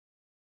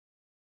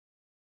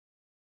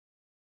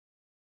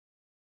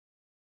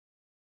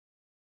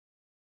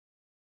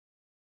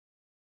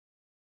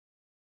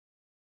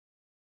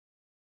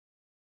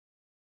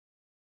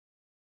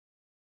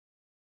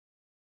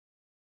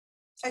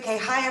Okay,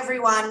 hi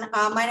everyone.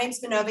 My name's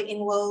Minerva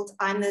Inwald.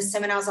 I'm the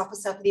Seminars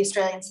Officer for the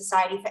Australian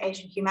Society for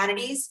Asian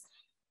Humanities.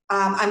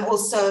 I'm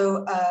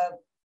also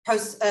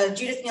a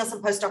Judith Nielsen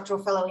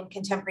Postdoctoral Fellow in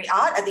Contemporary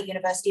Art at the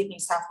University of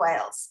New South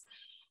Wales.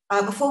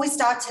 Before we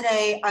start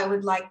today, I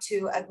would like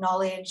to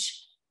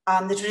acknowledge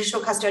the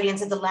traditional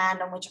custodians of the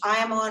land on which I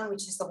am on,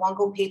 which is the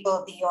Wangal people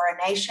of the Eora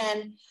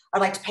Nation.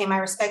 I'd like to pay my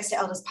respects to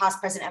elders past,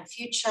 present, and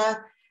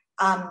future.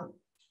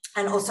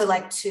 And also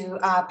like to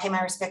pay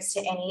my respects to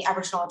any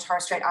Aboriginal or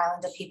Torres Strait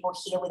Islander people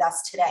here with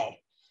us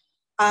today.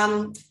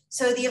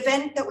 So the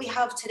event that we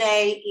have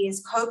today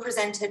is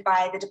co-presented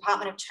by the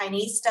Department of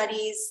Chinese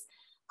Studies,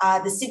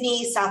 the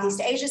Sydney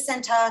Southeast Asia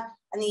Centre,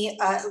 and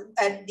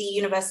at the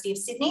University of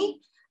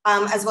Sydney,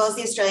 as well as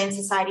the Australian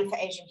Society for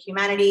Asian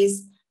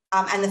Humanities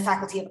and the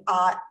Faculty of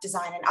Art,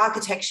 Design and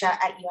Architecture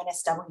at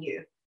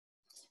UNSW.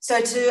 So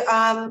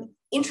to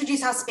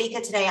introduce our speaker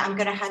today, I'm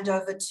going to hand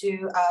over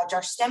to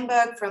Josh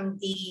Stenberg from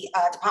the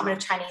Department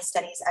of Chinese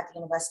Studies at the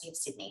University of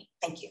Sydney.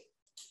 Thank you.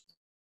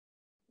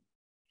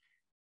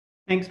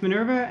 Thanks,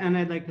 Minerva. And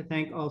I'd like to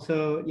thank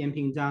also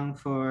Yanping Zhang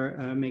for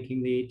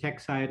making the tech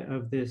side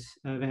of this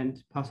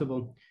event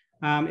possible.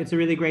 It's a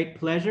really great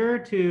pleasure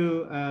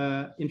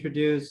to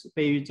introduce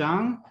Beiyu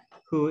Zhang,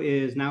 who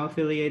is now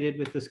affiliated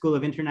with the School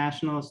of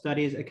International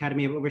Studies,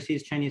 Academy of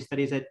Overseas Chinese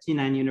Studies at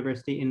Jinan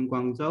University in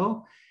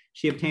Guangzhou.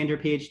 She obtained her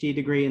PhD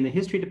degree in the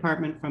history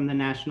department from the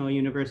National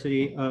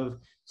University of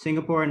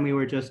Singapore. And we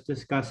were just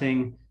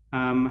discussing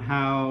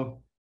how,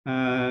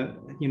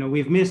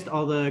 we've missed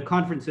all the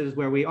conferences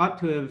where we ought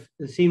to have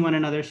seen one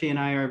another. She and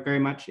I are very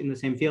much in the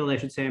same field. I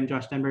should say I'm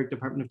Josh Stenberg,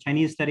 Department of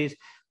Chinese Studies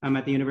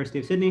at the University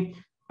of Sydney.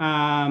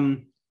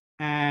 And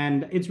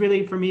it's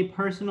really, for me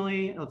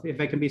personally,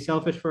 if I can be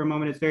selfish for a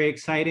moment, it's very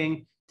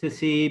exciting to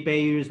see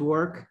Beiyu's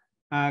work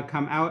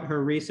come out.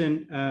 Her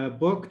recent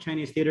book,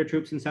 Chinese Theater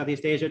Troupes in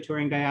Southeast Asia,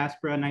 Touring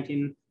Diaspora,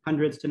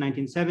 1900s to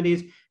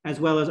 1970s, as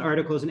well as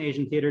articles in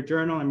Asian Theater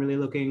Journal. I'm really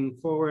looking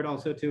forward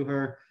also to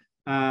her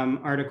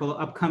article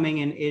upcoming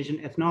in Asian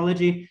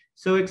Ethnology.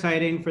 So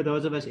exciting for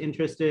those of us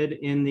interested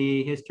in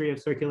the history of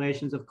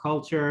circulations of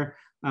culture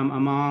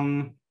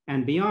among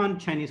and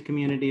beyond Chinese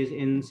communities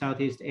in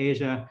Southeast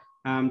Asia,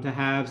 to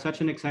have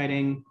such an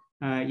exciting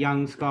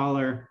young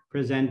scholar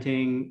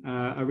presenting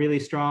a really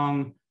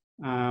strong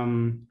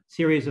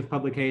series of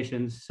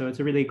publications. So it's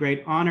a really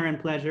great honor and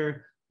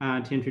pleasure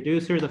to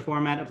introduce her. The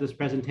format of this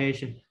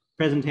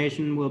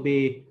presentation will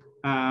be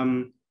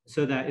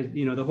so that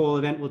the whole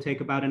event will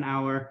take about an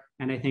hour,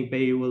 and I think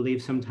Beiyu will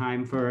leave some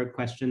time for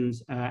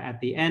questions at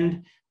the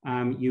end.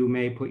 You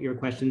may put your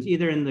questions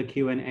either in the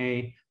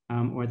Q&A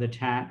or the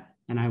chat,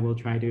 and I will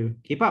try to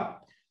keep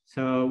up.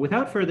 So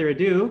without further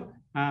ado,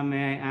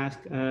 may I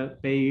ask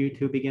Beiyu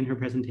to begin her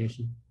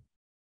presentation.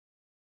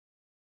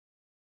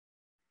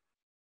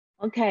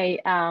 Okay,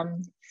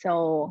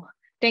 so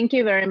thank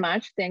you very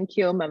much. Thank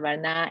you,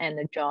 Maverna and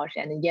Josh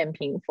and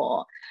Yanping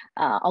for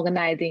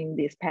organizing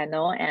this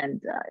panel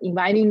and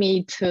inviting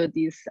me to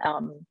this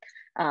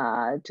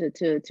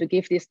to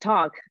give this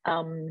talk.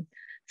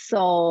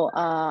 So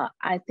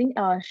I think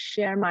I'll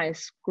share my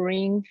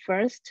screen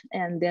first,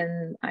 and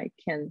then I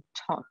can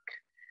talk.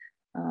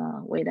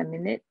 Wait a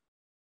minute.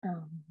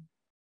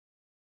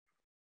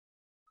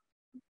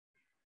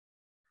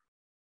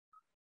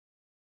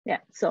 Yeah,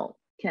 so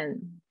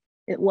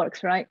it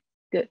works, right?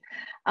 Good.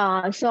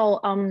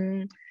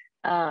 I'm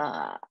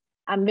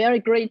very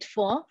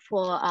grateful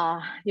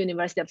for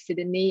University of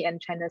Sydney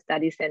and China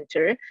Studies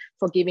Center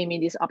for giving me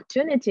this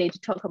opportunity to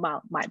talk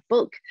about my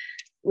book,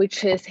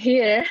 which is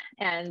here,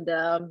 and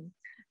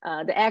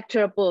the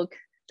actual book,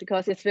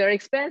 because it's very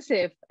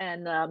expensive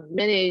and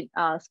many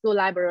school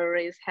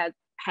libraries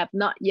have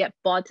not yet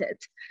bought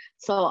it.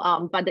 So,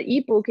 but the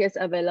ebook is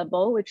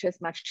available, which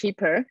is much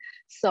cheaper.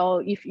 So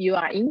if you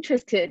are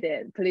interested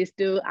in, please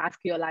do ask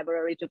your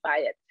library to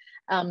buy it.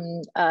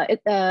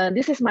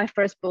 This is my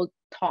first book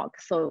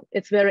talk, so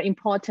it's very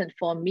important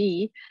for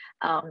me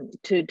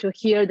to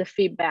hear the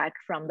feedback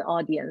from the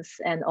audience,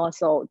 and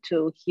also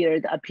to hear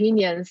the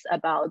opinions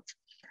about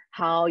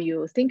how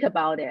you think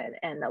about it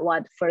and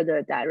what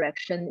further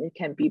direction it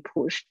can be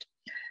pushed.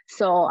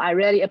 So I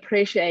really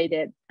appreciate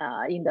it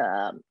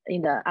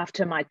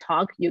after my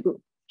talk,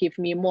 you give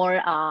me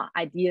more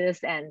ideas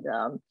and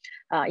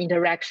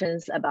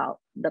interactions about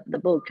the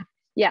book.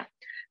 Yeah,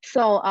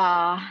 so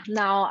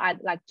now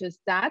I'd like to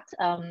start.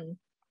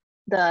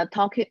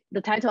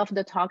 The title of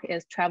the talk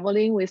is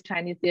Traveling with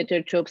Chinese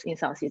Theater Troupes in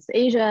Southeast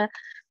Asia,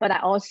 but I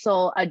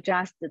also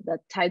adjusted the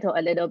title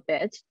a little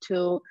bit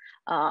to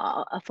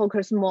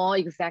focus more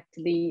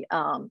exactly,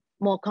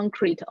 more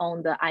concrete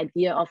on the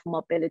idea of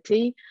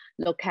mobility,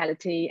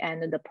 locality,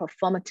 and the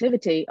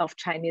performativity of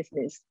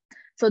Chineseness.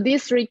 So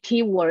these three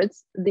key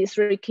words, these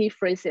three key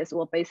phrases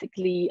were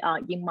basically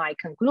in my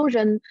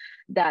conclusion,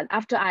 that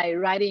after I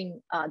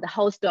writing the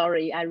whole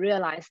story, I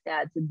realized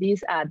that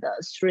these are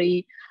the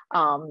three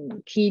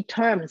key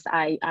terms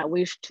I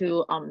wish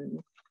to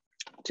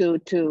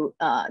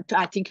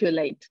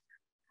articulate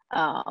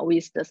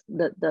with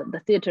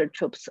the theater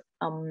troupes.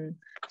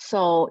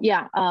 So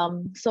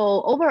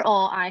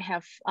overall, I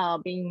have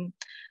been,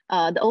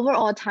 the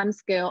overall time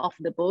scale of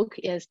the book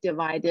is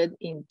divided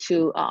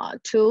into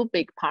 2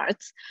 big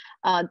parts.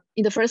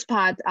 In the first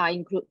part, I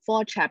include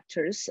 4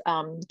 chapters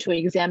to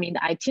examine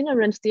the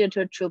itinerant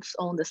theater troupes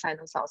on the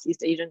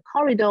Sino-Southeast Asian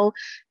corridor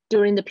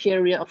during the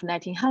period of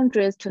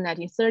 1900s to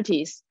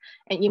 1930s.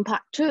 And in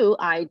part 2,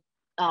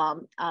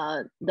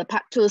 the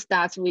part 2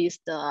 starts with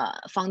the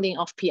founding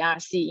of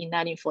PRC in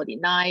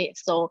 1949.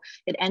 So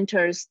it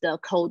enters the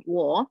Cold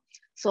War.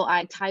 So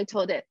I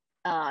titled it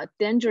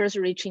Dangerous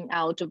Reaching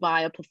Out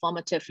via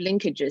Performative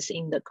Linkages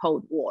in the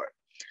Cold War.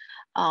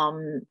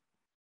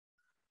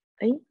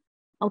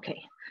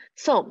 Okay,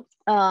 so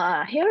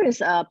here is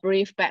a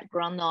brief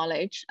background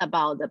knowledge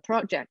about the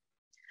project.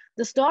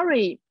 The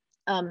story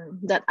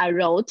that I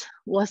wrote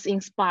was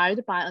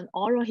inspired by an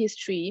oral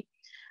history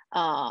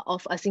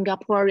of a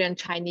Singaporean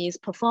Chinese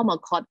performer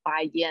called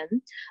Bai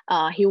Yan.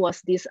 He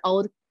was this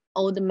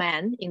old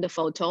man in the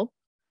photo.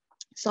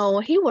 So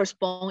he was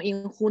born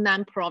in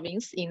Hunan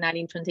province in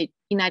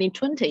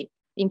 1920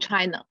 in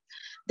China.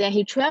 Then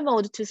he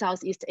traveled to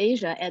Southeast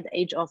Asia at the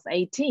age of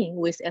 18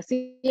 with a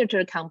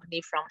theater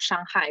company from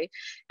Shanghai.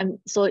 And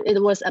so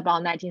it was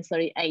about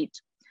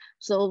 1938.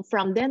 So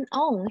from then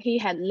on, he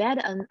had led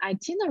an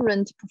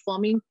itinerant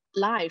performing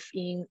life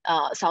in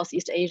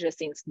Southeast Asia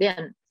since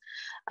then.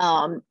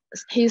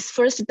 His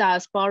first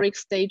diasporic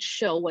stage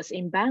show was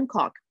in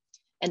Bangkok,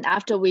 and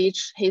after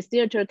which his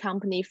theater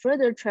company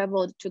further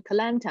traveled to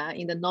Kelantan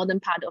in the northern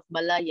part of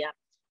Malaya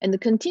and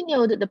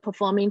continued the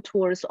performing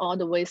tours all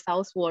the way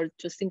southward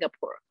to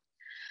Singapore.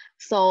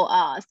 So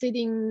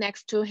sitting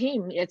next to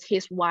him is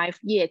his wife,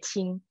 Ye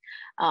Qing.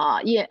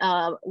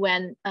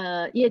 When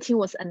Ye Qing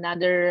was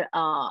another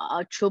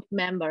troupe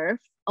member,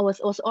 was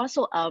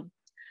also a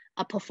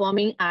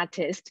performing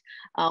artist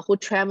who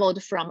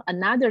traveled from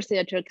another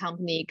theater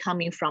company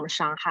coming from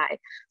Shanghai.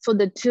 So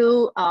the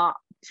two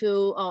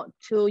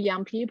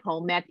young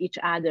people met each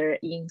other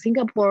in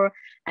Singapore,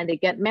 and they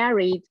get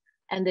married,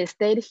 and they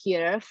stayed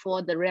here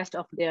for the rest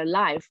of their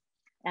life.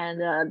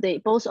 And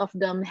both of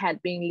them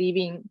had been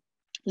leading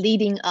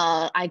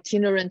an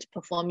itinerant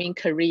performing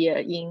career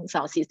in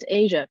Southeast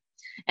Asia,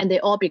 and they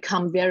all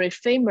become very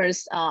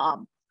famous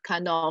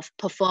kind of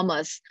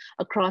performers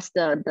across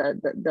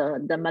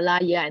the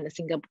Malaya and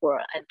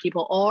Singapore, and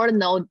people all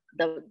know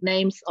the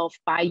names of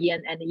Bai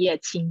Yan and Ye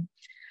Qing.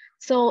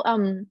 So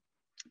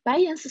Bai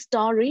Yan's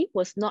story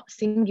was not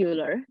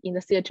singular in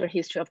the theater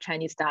history of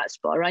Chinese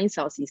diaspora in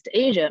Southeast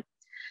Asia.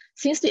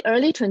 Since the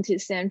early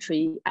 20th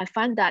century, I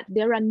find that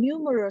there are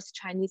numerous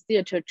Chinese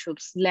theater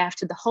troupes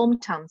left the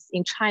hometowns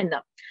in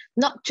China,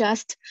 not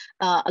just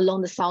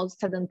along the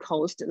southern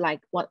coast,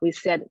 like what we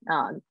said,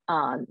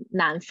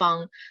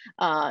 Nanfang.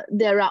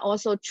 There are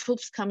also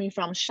troupes coming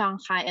from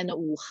Shanghai and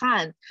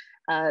Wuhan,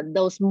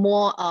 those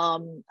more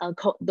along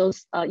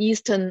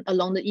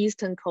the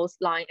eastern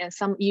coastline, and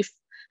some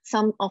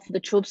of the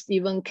troupes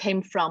even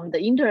came from the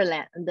inner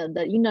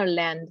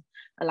land,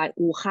 like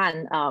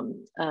Wuhan,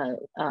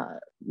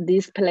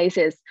 these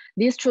places.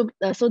 These troupes,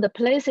 so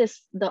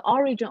the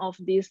origin of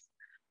these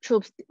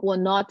troupes were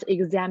not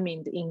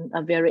examined in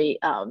a very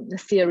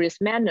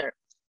serious manner.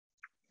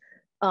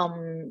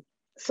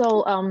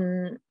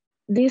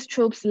 These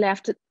troupes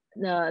left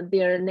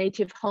their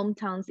native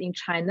hometowns in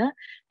China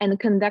and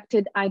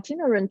conducted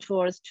itinerant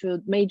tours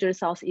to major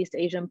Southeast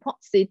Asian port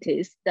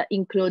cities that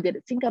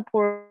included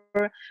Singapore,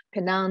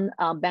 Penang,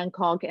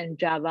 Bangkok, and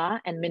Java,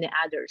 and many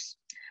others.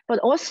 But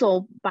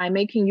also by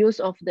making use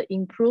of the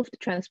improved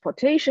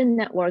transportation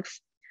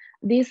networks,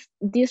 these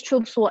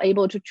troupes were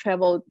able to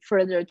travel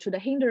further to the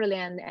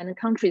hinterland and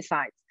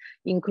countryside,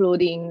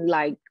 including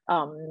like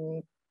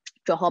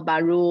Johor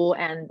Bahru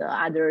and the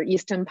other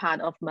eastern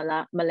part of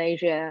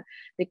Malaysia.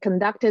 They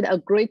conducted a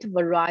great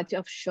variety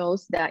of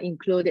shows that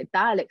included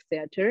dialect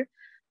theater,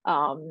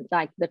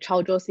 like the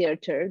Chaozhou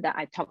theater that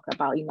I talk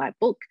about in my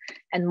book,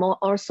 and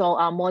also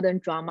modern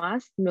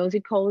dramas,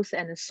 musicals,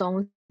 and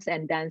songs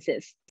and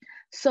dances.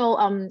 So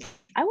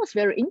I was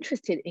very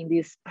interested in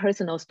these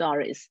personal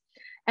stories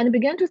and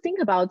began to think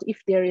about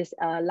if there is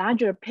a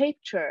larger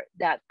picture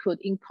that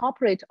could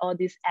incorporate all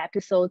these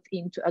episodes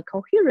into a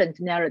coherent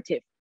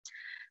narrative.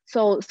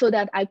 So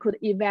that I could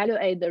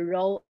evaluate the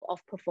role of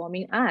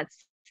performing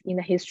arts in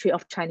the history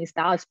of Chinese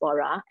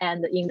diaspora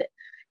and in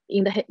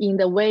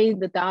the way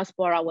the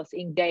diaspora was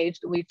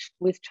engaged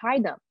with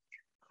China.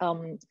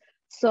 I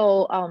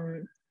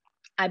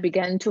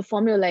began to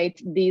formulate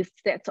these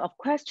sets of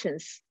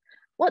questions.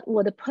 What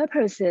were the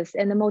purposes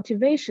and the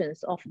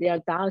motivations of their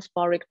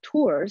diasporic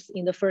tours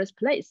in the first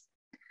place?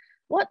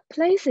 What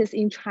places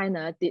in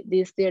China did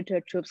these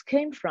theater troupes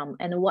came from,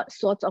 and what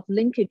sorts of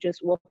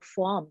linkages were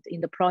formed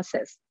in the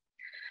process?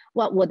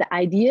 What were the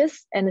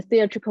ideas and the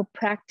theatrical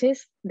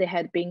practice that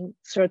had been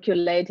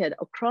circulated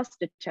across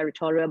the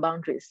territorial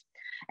boundaries?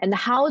 And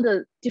how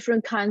the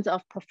different kinds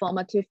of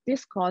performative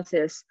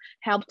discourses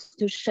helped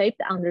to shape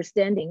the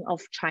understanding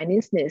of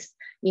Chineseness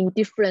in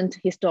different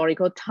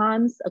historical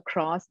times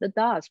across the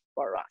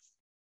diasporas.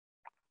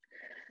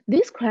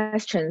 These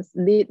questions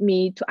lead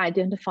me to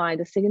identify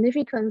the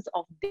significance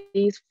of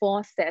these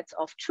 4 sets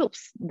of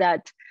troupes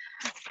that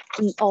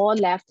all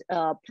left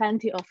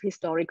plenty of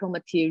historical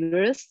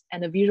materials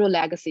and visual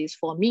legacies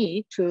for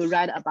me to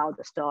write about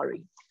the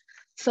story.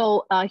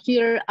 So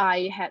here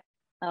I had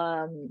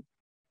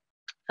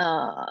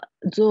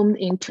zoomed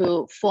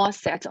into 4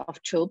 sets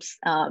of troupes.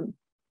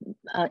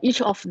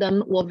 Each of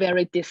them were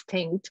very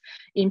distinct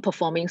in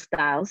performing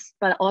styles,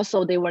 but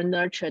also they were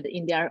nurtured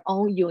in their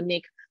own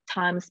unique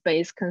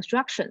time-space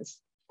constructions.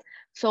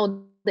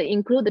 So they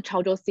include the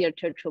Chaozhou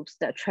theater troupes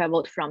that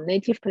traveled from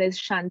native place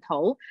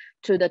Shantou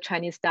to the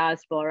Chinese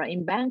diaspora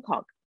in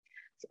Bangkok.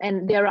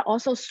 And there are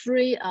also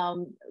 3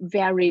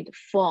 varied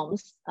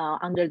forms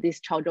under this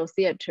Chaozhou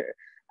theater.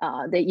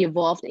 They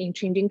evolved in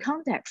changing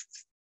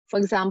contexts. For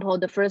example,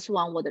 the first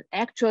one were the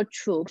actual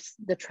troupes,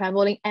 the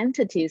traveling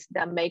entities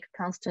that make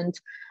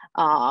constant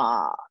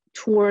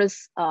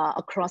tours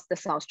across the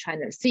South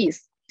China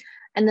Seas.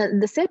 And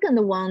the second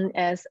one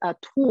is a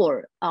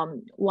tour.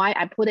 Why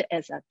I put it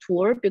as a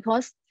tour?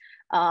 Because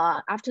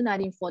after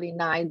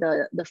 1949,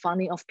 the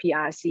founding of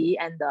PRC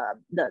and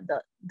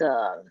the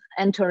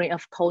entering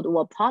of Cold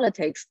War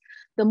politics,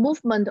 the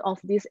movement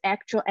of this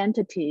actual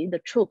entity, the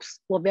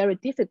troupes, were very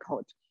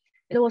difficult.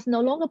 It was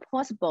no longer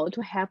possible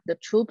to have the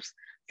troupes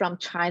from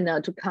China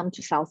to come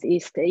to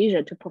Southeast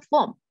Asia to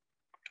perform.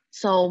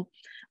 So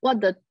what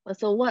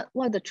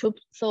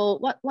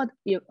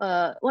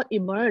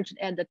emerged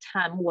at the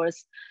time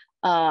was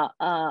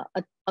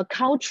a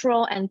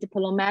cultural and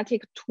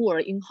diplomatic tour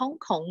in Hong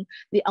Kong,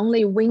 the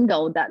only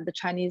window that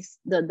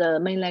the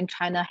mainland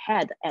China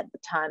had at the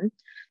time.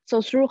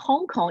 So through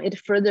Hong Kong, it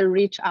further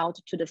reached out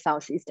to the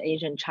Southeast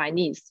Asian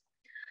Chinese.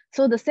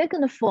 So the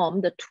second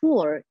form, the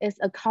tour, is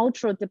a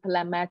cultural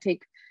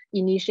diplomatic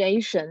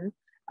initiation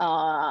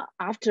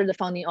after the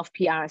founding of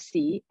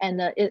PRC, and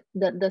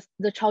the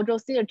Chaozhou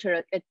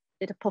theater it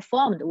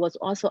performed was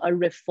also a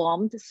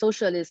reformed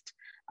socialist,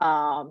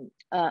 a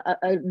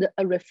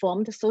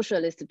reformed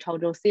socialist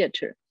Chaozhou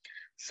theater.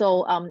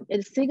 So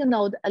it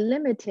signaled a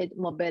limited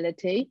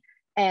mobility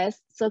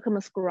as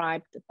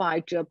circumscribed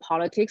by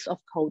geopolitics of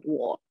Cold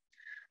War.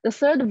 The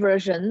third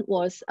version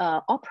was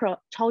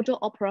Chaozhou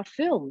opera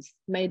films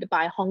made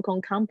by Hong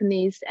Kong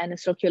companies and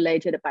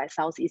circulated by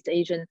Southeast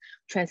Asian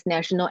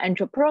transnational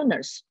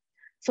entrepreneurs.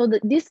 So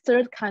this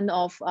third kind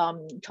of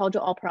Chaozhou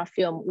opera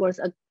film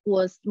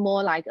was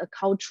more like a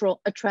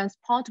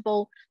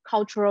transportable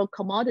cultural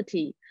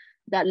commodity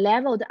that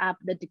leveled up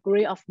the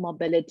degree of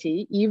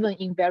mobility even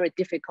in very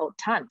difficult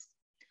times.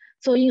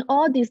 So in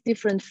all these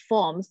different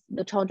forms,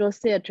 the Chaozhou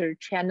theater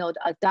channeled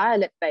a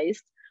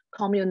dialect-based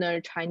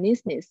communal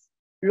Chineseness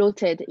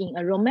rooted in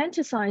a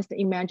romanticized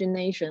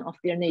imagination of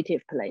their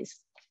native place.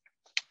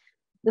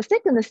 The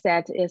second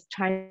set is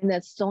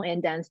China's song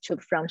and dance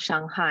troupe from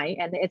Shanghai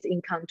and its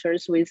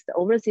encounters with the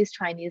overseas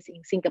Chinese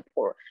in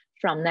Singapore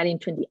from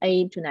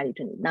 1928 to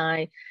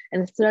 1929.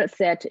 And the third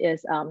set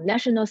is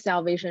National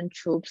Salvation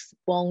Troops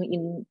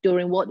born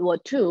during World War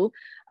II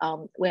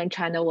when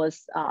China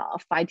was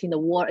fighting the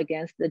war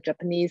against the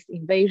Japanese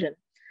invasion.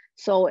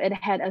 So it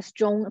had a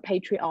strong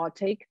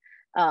patriotic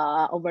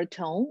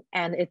overtone,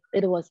 and it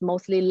was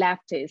mostly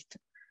leftist.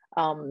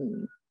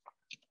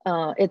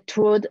 It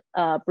toured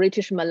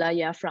British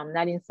Malaya from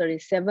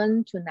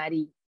 1937 to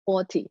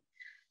 1940.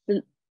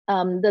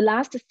 The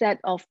last set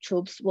of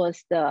troops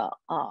was the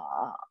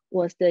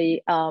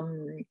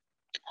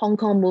Hong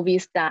Kong movie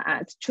star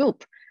art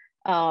troupe.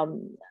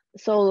 In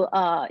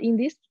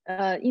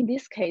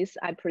this case,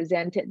 I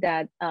presented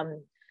that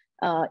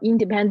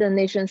independent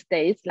nation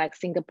states like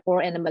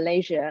Singapore and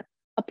Malaysia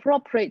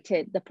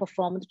appropriated the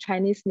performed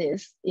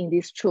Chineseness in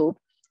this troupe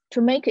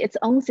to make its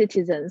own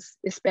citizens,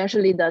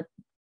 especially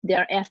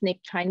their ethnic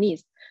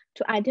Chinese,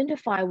 to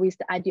identify with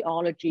the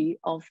ideology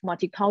of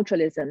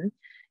multiculturalism,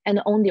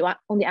 and on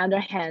the other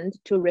hand,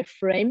 to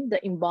reframe the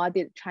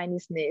embodied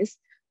Chineseness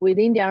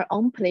within their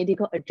own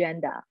political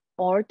agenda,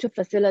 or to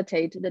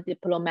facilitate the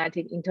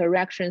diplomatic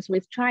interactions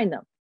with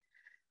China.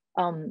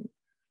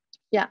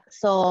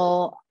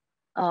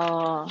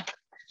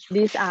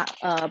 These are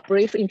a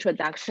brief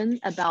introduction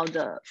about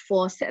the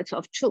 4 sets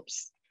of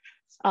troops.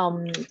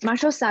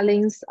 Marshall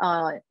Salins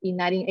in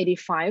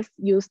 1985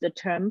 used the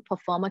term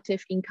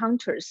performative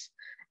encounters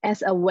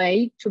as a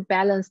way to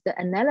balance the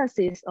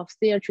analysis of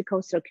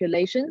theatrical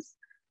circulations,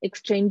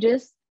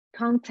 exchanges,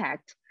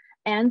 contact,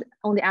 and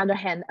on the other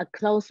hand, a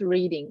close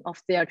reading of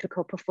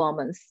theatrical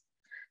performance.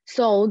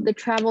 So the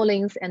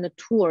travelings and the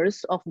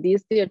tours of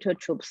these theater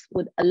troupes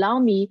would allow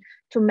me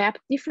to map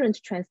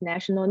different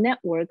transnational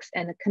networks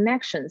and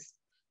connections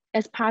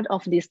as part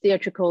of these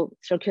theatrical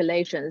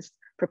circulations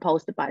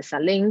proposed by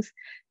Salins.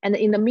 And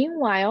in the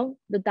meanwhile,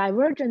 the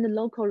divergent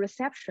local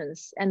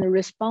receptions and the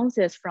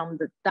responses from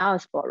the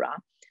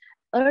diaspora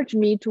urged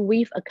me to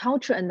weave a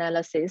culture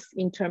analysis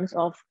in terms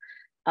of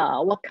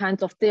what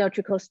kinds of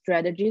theatrical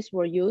strategies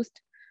were used,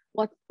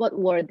 what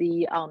were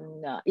the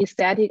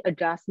aesthetic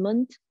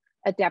adjustment,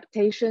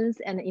 adaptations,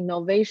 and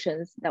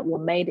innovations that were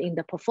made in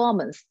the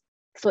performance.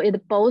 So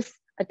it both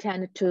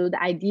attend to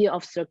the idea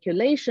of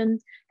circulation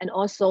and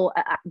also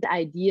the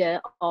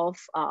idea of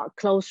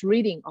close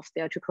reading of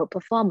theatrical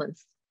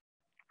performance.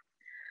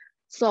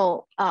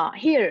 So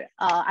here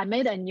I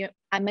made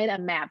a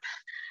map.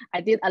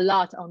 I did a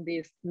lot on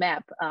this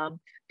map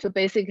to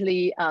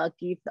basically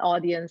give the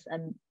audience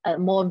a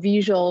more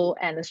visual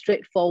and a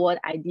straightforward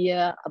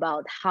idea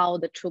about how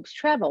the troops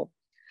travel.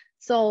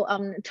 So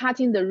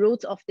charting the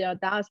routes of their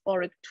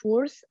diasporic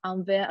tours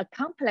unveil a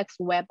complex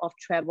web of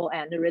travel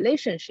and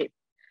relationship,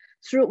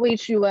 through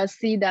which you will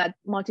see that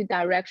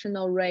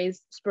multi-directional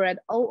rays spread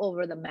all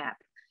over the map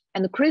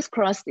and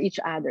crisscross each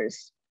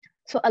other's.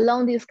 So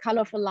along these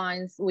colorful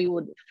lines, we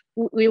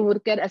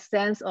would get a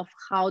sense of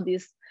how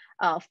these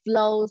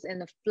flows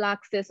and the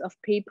fluxes of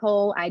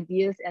people,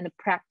 ideas, and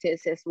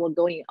practices were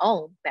going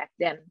on back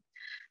then.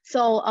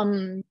 So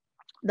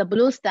the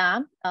blue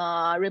star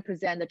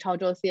represents the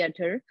Chaozhou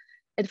Theater.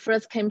 It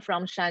first came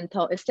from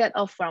Shantou. It set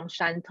off from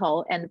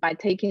Shantou, and by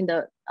taking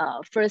the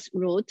first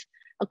route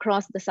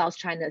across the South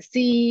China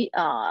Sea,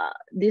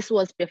 this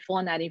was before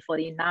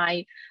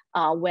 1949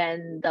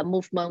 when the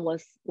movement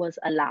was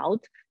allowed.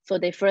 So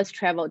they first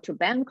traveled to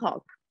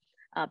Bangkok.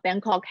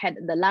 Bangkok had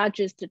the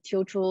largest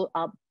Teochew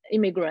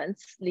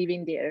immigrants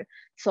living there.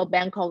 So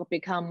Bangkok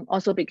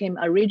also became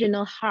a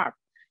regional hub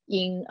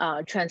in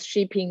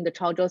transshipping the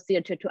Chaozhou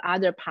Theater to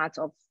other parts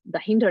of the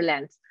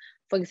hinterlands.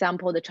 For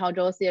example, the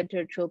Chaozhou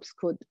Theater troops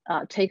could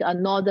take a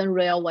northern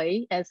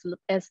railway as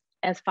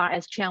far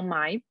as Chiang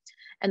Mai,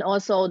 and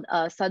also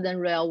a southern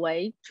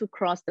railway to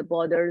cross the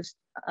borders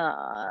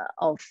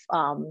of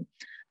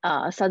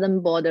southern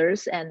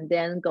borders, and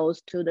then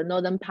goes to the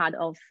northern part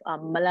of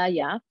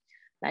Malaya,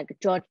 like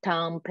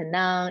Georgetown,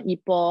 Penang,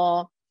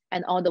 Ipoh,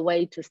 and all the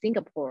way to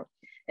Singapore.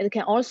 It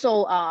can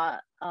also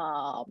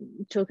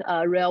took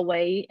a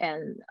railway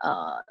and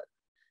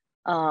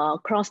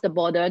cross the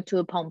border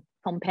to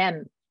Phnom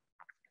Penh.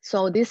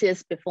 So this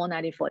is before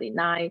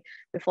 1949,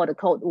 before the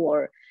Cold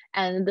War.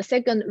 And the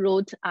second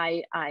route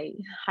I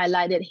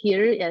highlighted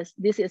here is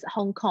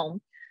Hong Kong.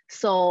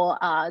 So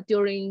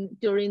during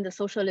the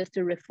socialist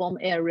reform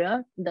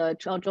era, the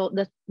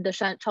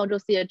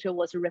Chaozhou Theater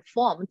was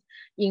reformed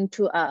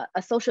into a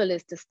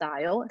socialist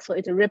style. So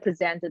it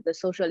represented the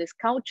socialist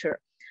culture.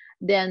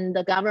 Then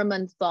the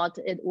government thought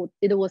it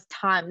was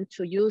time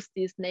to use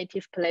these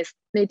native place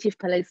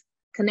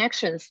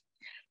connections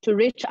to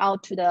reach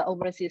out to the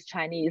overseas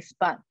Chinese,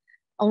 but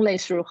only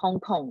through Hong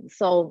Kong.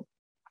 So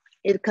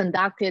it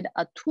conducted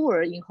a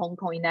tour in Hong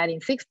Kong in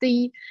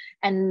 1960.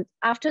 And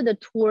after the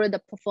tour, the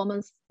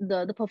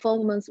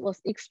performance was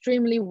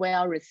extremely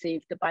well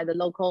received by the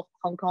local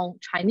Hong Kong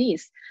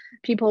Chinese.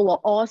 People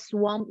were all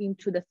swarmed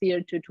into the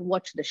theater to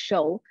watch the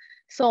show.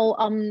 So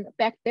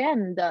back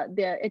then,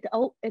 it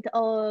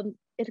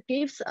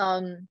gives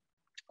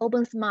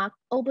opens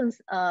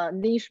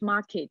niche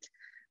market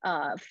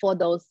for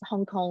those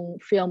Hong Kong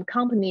film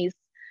companies,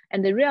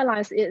 and they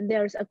realized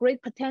there's a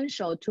great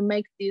potential to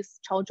make this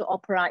Chaozhou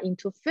opera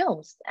into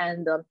films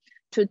and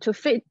to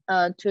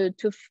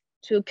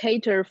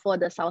cater for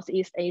the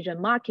Southeast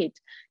Asian market.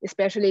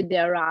 Especially,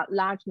 there are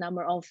large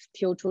number of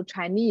Teochew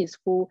Chinese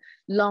who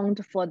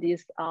longed for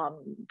this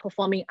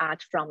performing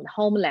art from the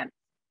homeland.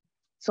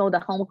 So the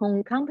Hong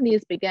Kong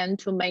companies began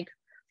to make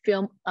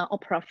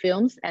opera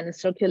films and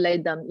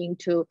circulate them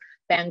into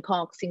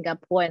Bangkok,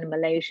 Singapore, and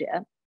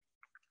Malaysia.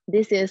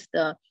 This is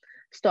the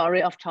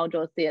story of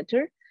Chaozhou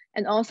Theater.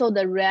 And also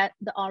the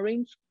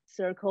orange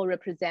circle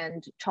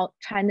represents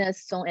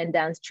China's song and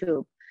dance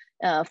troupe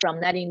from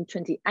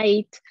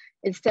 1928.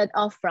 It set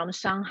off from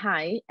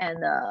Shanghai,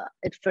 and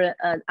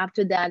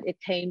after that it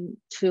came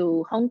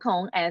to Hong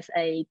Kong as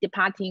a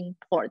departing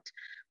port.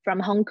 From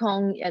Hong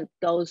Kong, it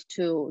goes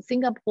to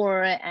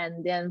Singapore,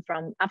 and then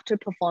after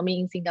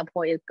performing in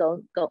Singapore, it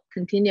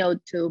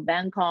continued to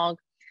Bangkok,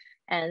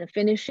 and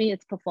finishing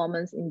its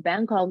performance in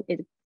Bangkok,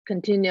 it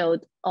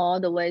continued all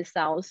the way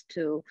south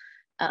to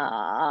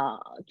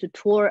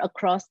tour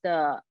across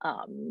the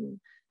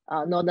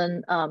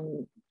northern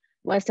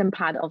western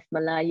part of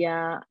Malay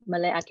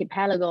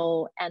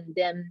archipelago, and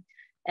then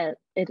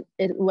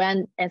it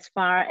went as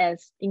far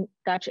as in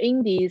Dutch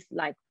Indies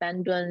like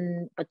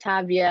Bandung,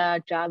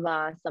 Batavia,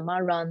 Java,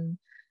 Semarang,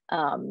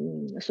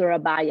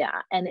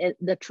 Surabaya, and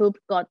the troupe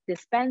got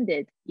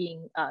disbanded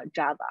in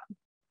Java.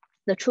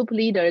 The troupe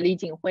leader, Li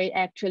Jinghui,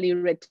 actually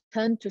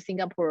returned to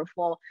Singapore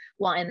for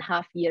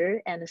 1.5 years,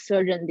 and the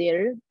surgeon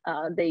there,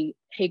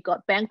 he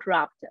got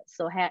bankrupt.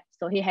 So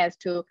he has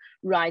to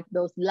write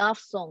those love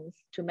songs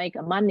to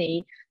make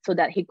money so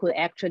that he could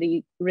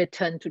actually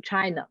return to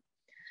China.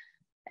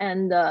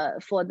 And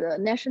for the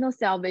National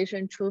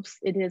Salvation Troops,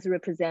 it is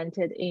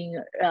represented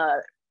in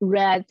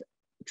red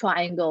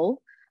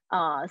triangle,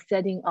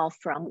 setting off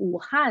from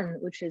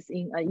Wuhan, which is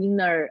in an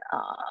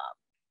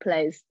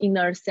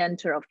inner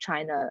center of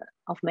China,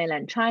 of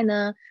mainland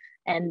China.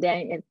 And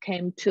then it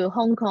came to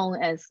Hong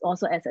Kong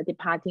also as a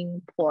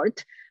departing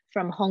port.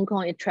 From Hong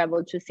Kong, it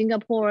traveled to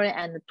Singapore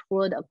and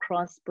toured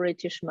across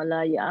British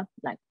Malaya,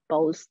 like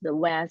both the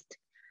west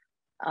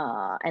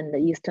and the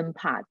eastern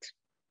part.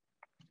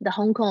 the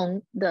Hong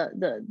Kong,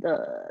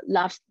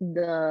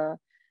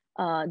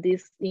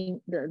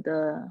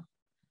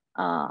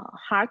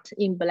 heart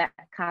in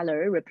black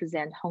color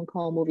represent Hong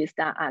Kong movie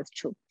star as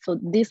troupe. So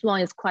this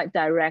one is quite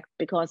direct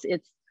because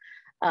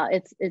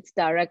it's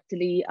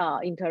directly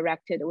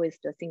interacted with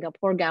the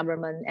Singapore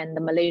government and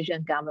the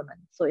Malaysian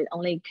government. So it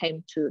only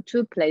came to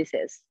 2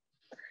 places.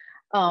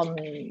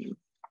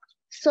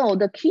 So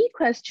the key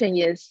question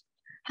is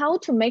how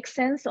to make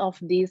sense of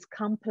these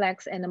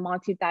complex and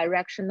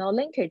multi-directional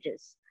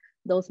linkages,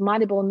 those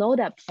multiple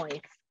node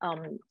points.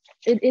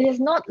 It is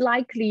not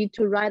likely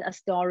to write a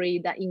story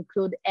that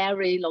include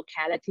every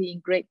locality in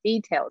great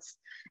details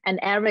and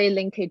every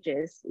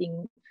linkages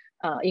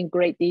in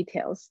great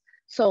details.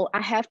 So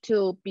I have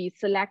to be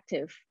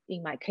selective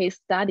in my case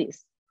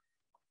studies.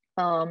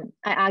 I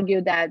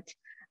argue that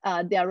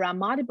there are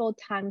multiple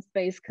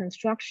time-space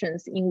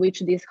constructions in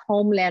which these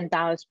homeland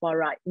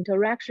diaspora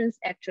interactions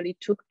actually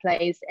took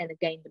place and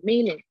gained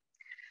meaning.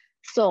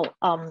 So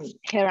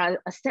here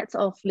are a set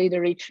of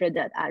literature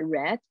that I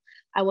read.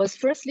 I was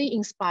firstly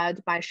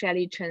inspired by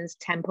Shelley Chen's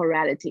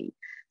temporality.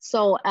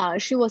 So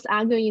she was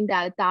arguing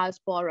that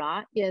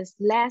diaspora is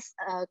less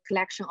a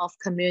collection of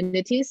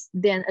communities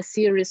than a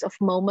series of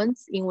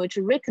moments in which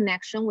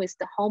reconnection with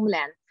the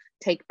homeland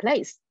take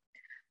place.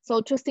 So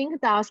to think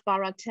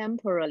diaspora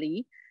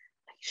temporally,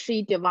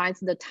 she divides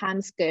the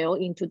time scale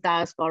into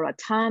diaspora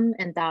time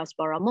and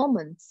diaspora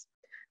moments.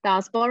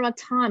 Diaspora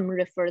time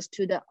refers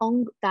to the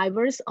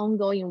diverse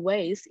ongoing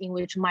ways in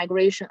which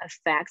migration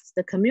affects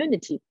the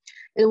community.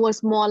 It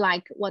was more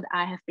like what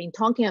I have been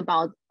talking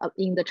about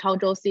in the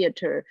Chaozhou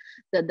Theater,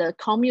 that the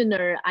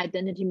communal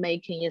identity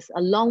making is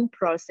a long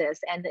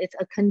process and it's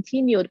a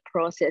continued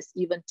process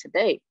even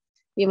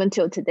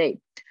till today.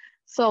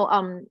 So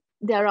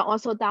there are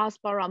also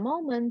diaspora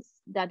moments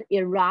that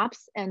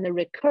erupts and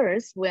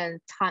recurs when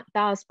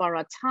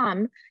diaspora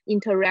time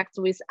interacts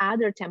with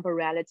other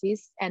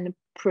temporalities and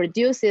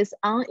produces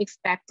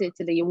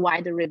unexpectedly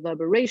wide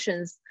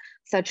reverberations,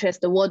 such as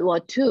the World War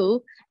II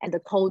and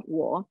the Cold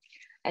War.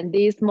 And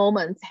these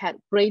moments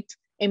had great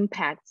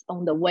impacts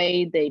on the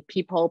way the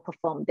people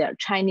perform their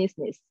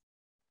Chineseness.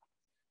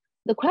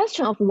 The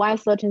question of why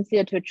certain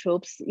theater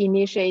troupes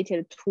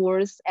initiated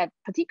tours at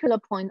particular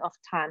point of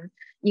time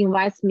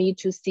invites me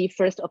to see,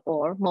 first of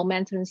all,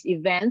 momentous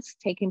events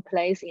taking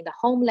place in the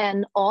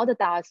homeland or the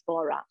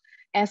diaspora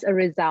as a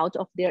result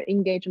of their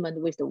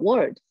engagement with the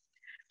world.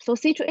 So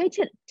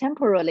situated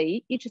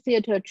temporally, each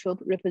theater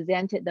troupe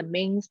represented the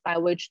means by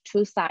which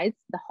 2 sides,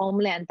 the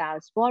homeland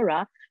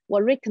diaspora,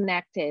 were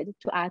reconnected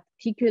to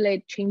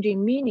articulate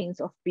changing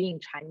meanings of being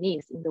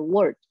Chinese in the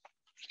world.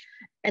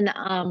 And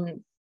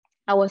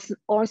I was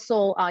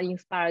also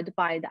inspired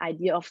by the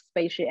idea of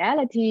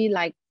spatiality,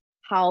 like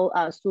how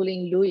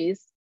Su-Ling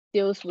Lewis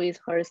deals with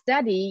her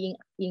study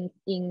in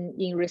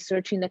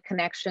researching the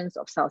connections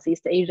of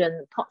Southeast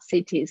Asian top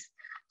cities.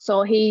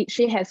 So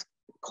she has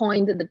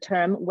coined the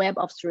term Web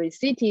of 3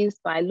 Cities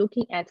by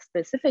looking at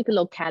specific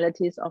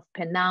localities of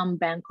Penang,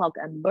 Bangkok,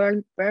 and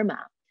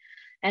Burma.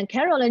 And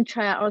Carolyn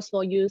Chai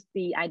also used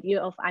the idea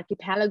of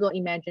archipelago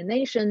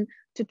imagination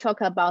to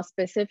talk about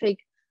specific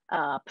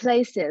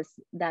places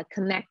that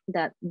connect,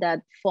 that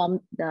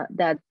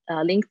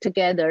link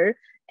together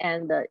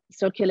and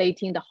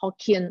circulating the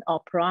Hokkien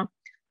opera.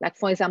 Like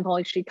for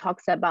example, she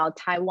talks about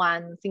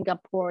Taiwan,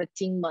 Singapore,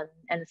 Jinmen,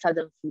 and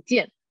southern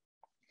Fujian.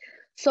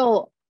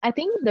 So I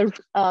think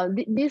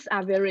these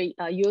are very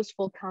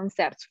useful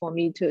concepts for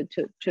me to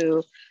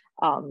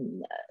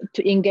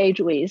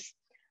engage with.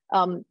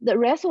 The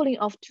resolving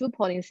of 2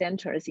 polling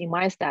centers in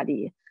my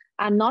study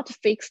are not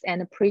fixed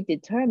and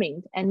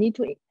predetermined and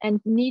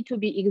need to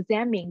be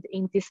examined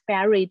in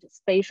disparate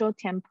spatial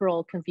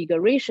temporal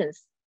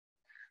configurations.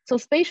 So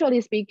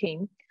spatially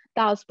speaking,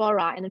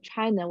 diaspora and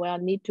China will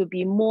need to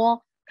be more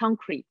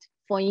concrete,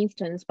 for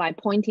instance, by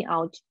pointing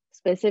out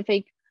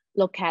specific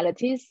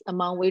localities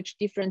among which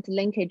different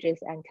linkages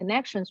and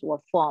connections were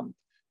formed,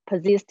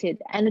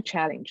 persisted, and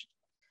challenged.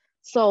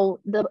 So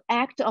the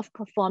act of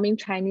performing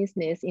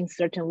Chineseness in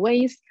certain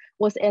ways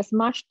was as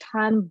much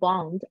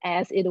time-bound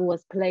as it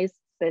was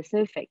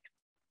place-specific.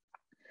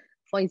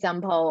 For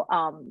example,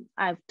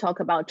 I've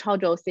talked about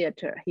Chaozhou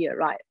Theater here,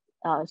 right?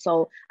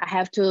 So I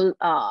have to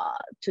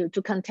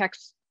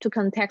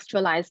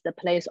contextualize the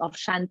place of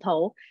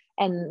Shantou,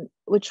 and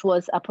which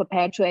was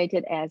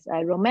perpetuated as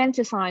a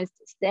romanticized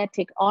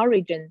static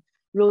origin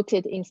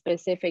rooted in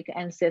specific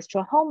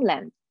ancestral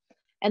homeland.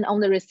 And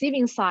on the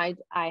receiving side,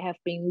 I have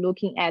been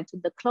looking at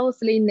the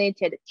closely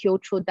knitted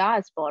Teochew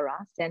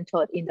diaspora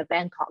centered in the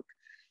Bangkok.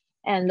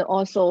 And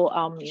also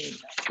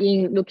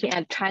in looking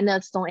at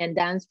China's song and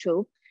dance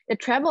troupe, it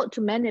traveled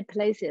to many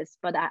places,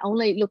 but I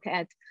only look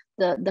at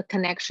the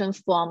connection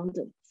formed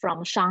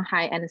from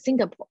Shanghai and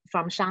Singapore,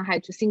 from Shanghai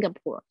to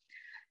Singapore.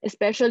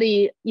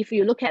 Especially if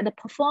you look at the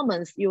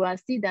performance, you will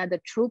see that the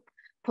troupe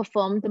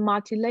performed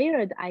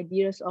multi-layered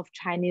ideas of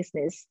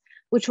Chineseness,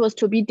 which was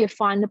to be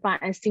defined by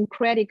a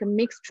syncretic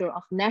mixture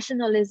of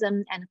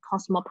nationalism and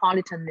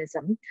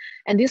cosmopolitanism.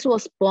 And this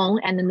was born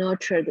and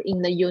nurtured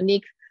in the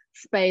unique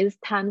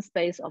time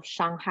space of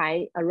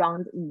Shanghai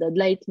around the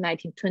late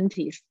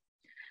 1920s.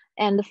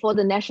 And for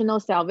the National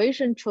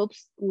Salvation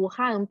Troops,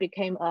 Wuhan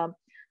became a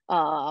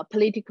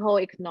political,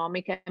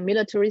 economic, and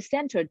military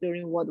center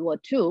during World War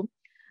II.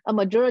 A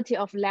majority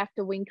of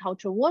left-wing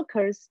cultural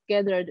workers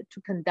gathered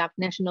to conduct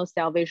national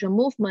salvation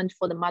movement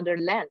for the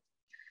motherland.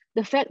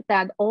 The fact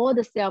that all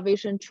the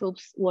salvation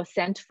troops were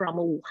sent from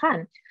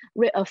Wuhan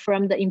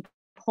reaffirmed the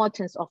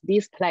importance of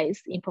this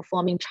place in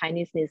performing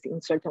Chineseness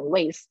in certain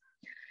ways.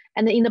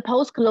 And in the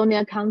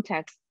post-colonial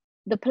context,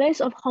 the place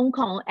of Hong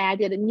Kong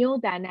added new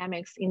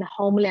dynamics in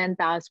homeland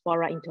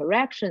diaspora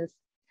interactions.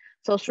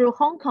 So through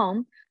Hong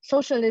Kong,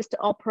 socialist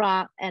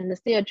opera and the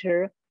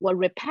theater were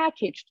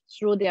repackaged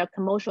through their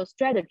commercial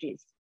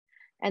strategies.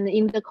 And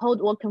in the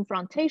Cold War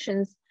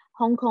confrontations,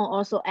 Hong Kong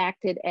also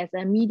acted as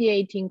a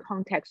mediating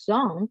contact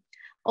zone,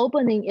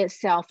 opening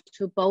itself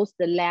to both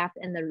the left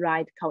and the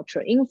right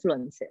cultural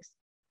influences.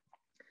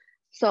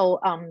 So,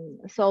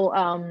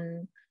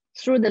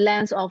 through the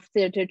lens of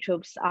theater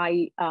troops,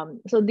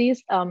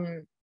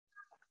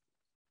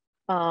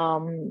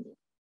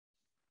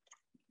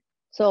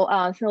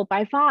 so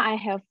by far I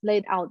have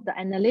laid out the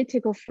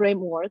analytical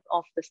framework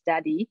of the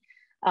study.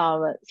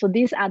 So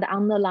these are the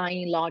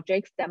underlying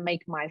logics that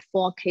make my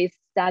 4 case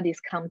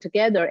studies come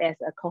together as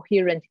a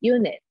coherent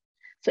unit.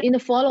 So in the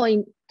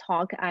following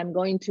talk, I'm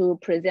going to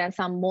present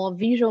some more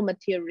visual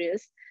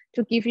materials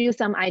to give you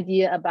some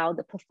idea about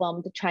the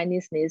performed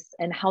Chineseness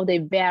and how they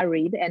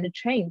varied and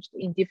changed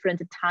in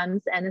different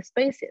times and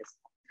spaces.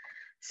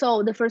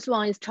 So the first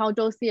one is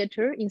Chaozhou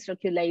Theater in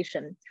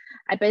circulation.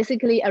 I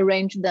basically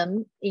arranged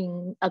them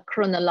in a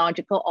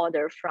chronological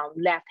order from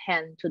left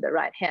hand to the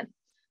right hand.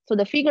 So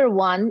the figure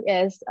 1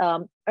 is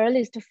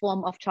earliest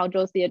form of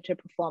Chaozhou Theater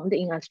performed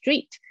in a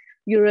street,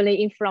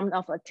 usually in front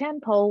of a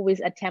temple with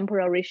a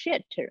temporary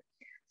shelter.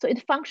 So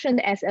it functioned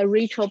as a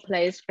ritual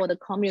place for the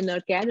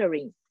communal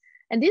gathering.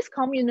 And this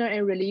communal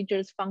and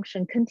religious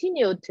function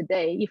continued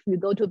today. If you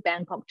go to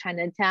Bangkok,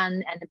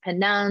 Chinatown, and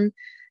Penang,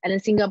 and in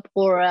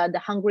Singapore, the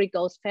Hungry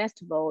Ghost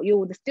Festival, you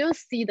would still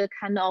see the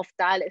kind of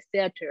dialect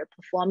theater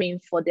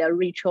performing for their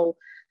ritual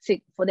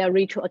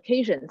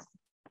occasions.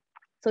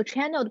 So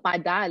channeled by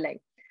dialect,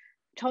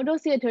 Chaozhou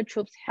theater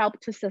troops help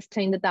to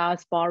sustain the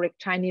diasporic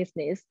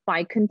Chineseness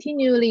by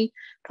continually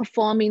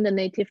performing the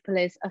native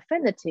place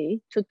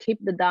affinity to keep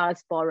the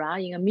diaspora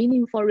in a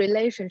meaningful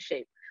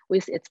relationship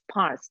with its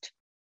past.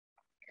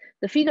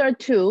 The figure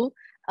 2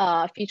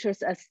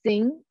 features a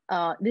scene.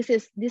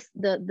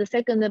 The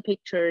second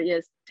picture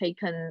is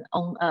taken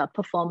on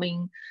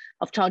performing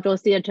of Chaozhou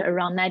theater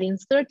around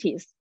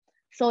 1930s.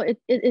 So it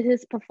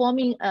is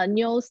performing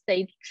new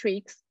stage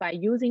tricks by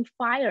using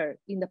fire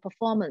in the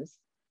performance.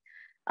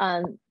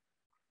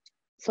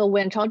 So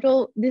when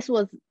this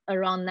was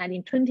around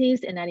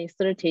 1920s and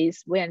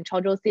 1930s, when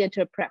Chaozhou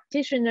theater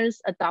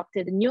practitioners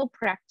adopted new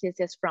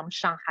practices from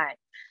Shanghai.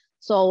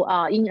 So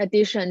in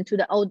addition to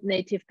the old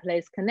native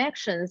place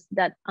connections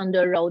that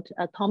underwrote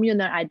a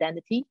communal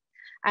identity,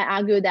 I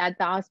argue that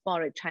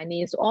diasporic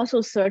Chinese also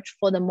search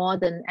for the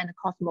modern and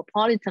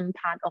cosmopolitan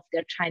part of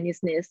their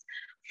Chineseness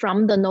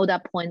from the node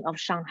point of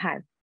Shanghai.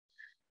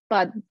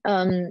 But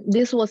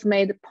this was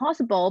made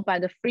possible by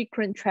the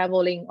frequent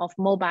traveling of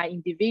mobile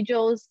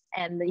individuals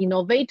and the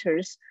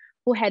innovators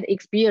who had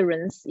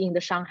experience in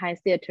the Shanghai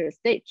theater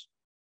stage.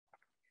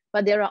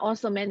 But there are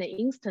also many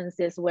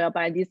instances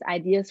whereby these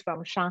ideas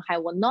from Shanghai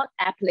were not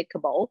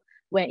applicable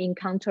when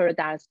encountered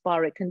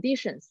diasporic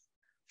conditions.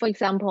 For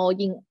example,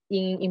 in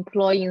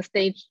employing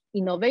stage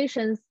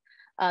innovations,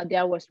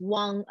 there was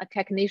a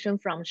technician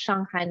from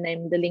Shanghai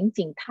named Lin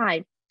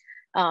Jingtai.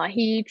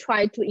 He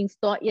tried to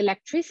install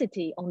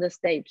electricity on the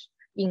stage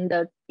in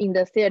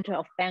the theater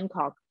of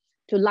Bangkok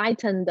to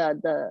lighten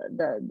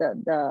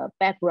the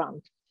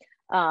background.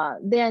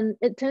 Then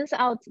it turns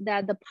out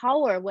that the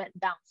power went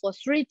down for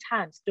 3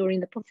 times during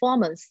the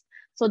performance.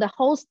 So the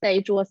whole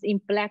stage was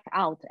in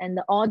blackout and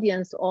the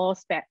audience all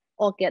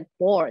get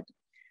bored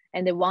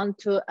and they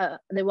want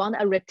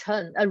a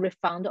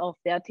refund of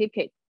their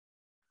ticket.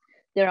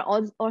 There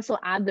are also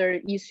other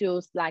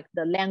issues like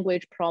the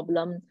language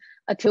problem.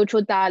 A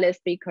Teochew dialect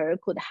speaker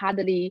could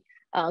hardly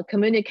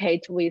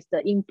communicate with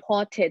the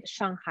imported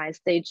Shanghai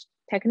stage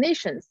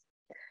technicians.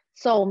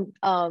 So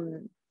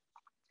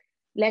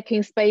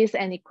lacking space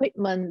and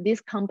equipment,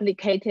 these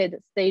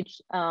complicated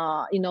stage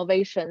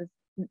innovations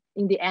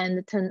in the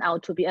end turned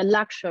out to be a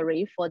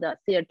luxury for the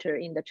theater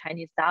in the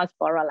Chinese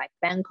diaspora like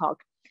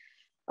Bangkok.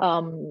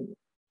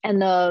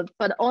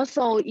 But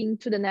also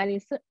into the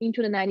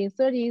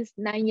 1930s,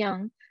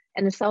 Nanyang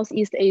and the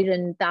Southeast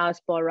Asian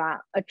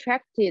diaspora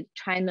attracted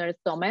China's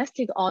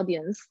domestic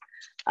audience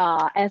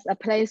as a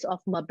place of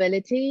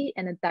mobility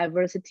and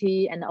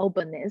diversity and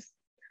openness.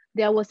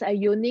 There was a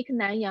unique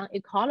Nanyang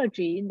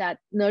ecology that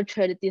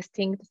nurtured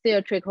distinct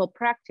theatrical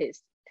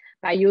practice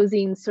by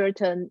using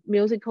certain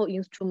musical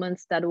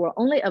instruments that were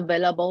only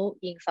available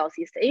in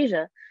Southeast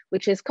Asia,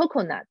 which is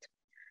coconut.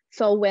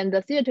 So when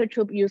the theater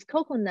troupe used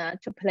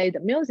coconut to play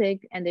the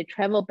music and they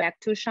travel back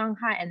to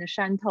Shanghai and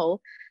Shantou,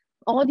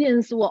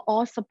 audience were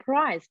all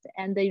surprised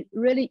and they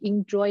really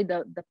enjoyed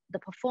the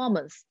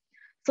performance.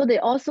 So they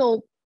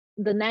also,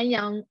 the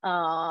Nanyang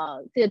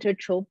theater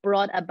troupe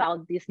brought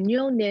about this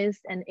newness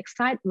and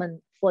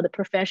excitement for the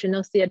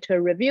professional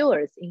theater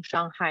reviewers in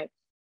Shanghai.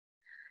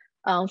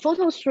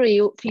 Photo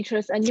 3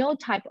 features a new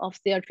type of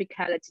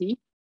theatricality,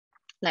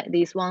 like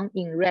this one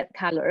in red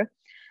color,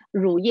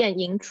 如燕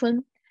迎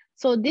春.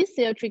 So this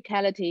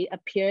theatricality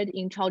appeared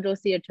in Chaozhou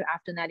Theater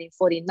after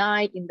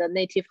 1949 in the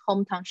native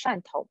hometown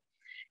Shantou.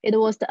 It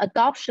was the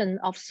adoption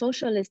of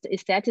socialist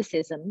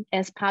aestheticism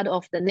as part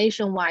of the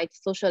nationwide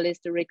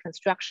socialist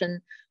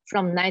reconstruction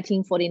from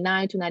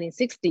 1949 to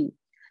 1960.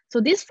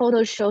 So this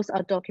photo shows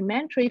a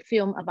documentary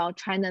film about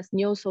China's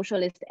new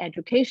socialist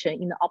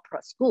education in the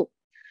opera school.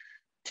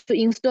 To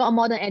install a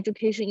modern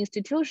education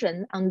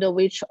institution under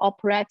which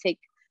operatic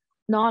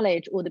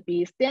knowledge would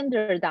be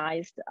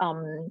standardized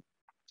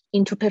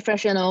into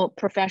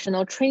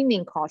professional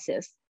training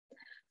courses.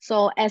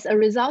 So as a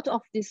result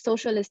of this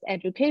socialist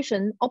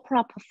education,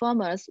 opera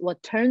performers were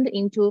turned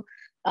into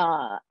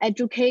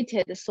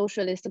educated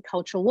socialist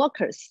cultural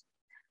workers.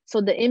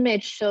 So the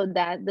image showed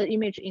that, the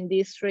image in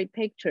these 3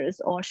 pictures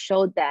all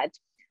showed that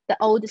the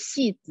old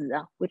戏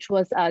子, which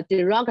was a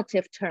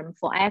derogative term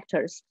for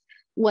actors,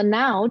 were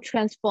now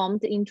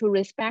transformed into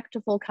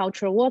respectful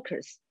cultural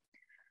workers.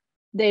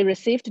 They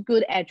received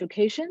good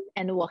education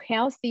and were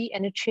healthy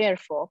and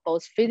cheerful,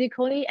 both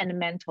physically and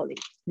mentally.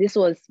 This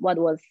was what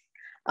was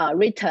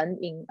written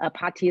in a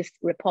party's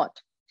report.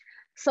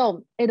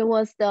 So it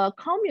was the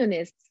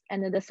communists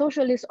and the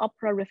socialist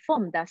opera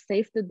reform that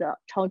saved the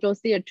Chaozhou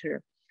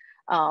Theater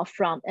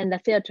and the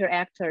theater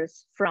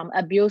actors from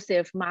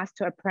abusive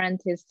master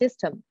apprentice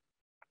system.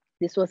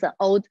 This was an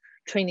old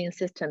training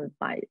system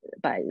by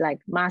like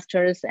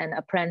masters and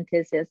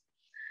apprentices.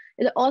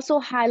 It also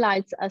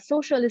highlights a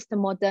socialist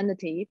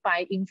modernity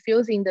by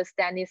infusing the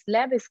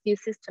Stanislavski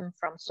system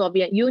from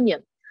Soviet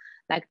Union.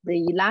 Like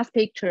the last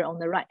picture on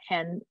the right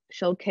hand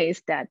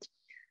showcased that.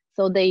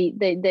 So they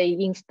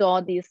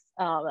installed this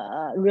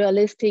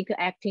realistic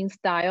acting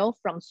style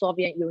from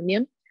Soviet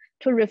Union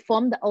to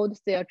reform the old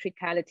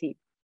theatricality.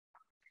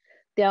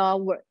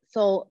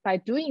 So by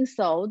doing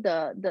so,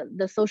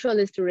 the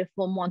socialist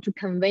reform want to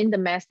convey the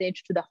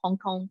message to the Hong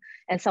Kong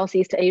and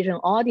Southeast Asian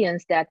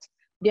audience that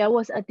there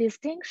was a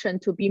distinction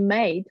to be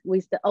made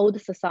with the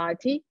old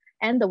society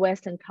and the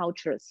Western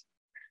cultures.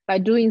 By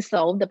doing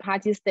so, the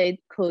party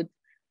state could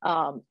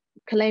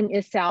claim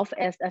itself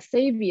as a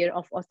savior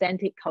of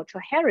authentic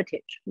cultural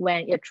heritage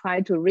when it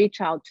tried to reach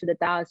out to the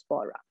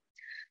diaspora.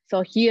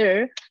 So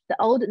here, the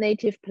old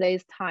native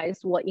place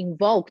ties were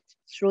invoked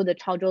through the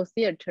Chaozhou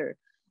Theater,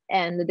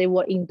 and they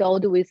were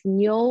endowed with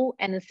new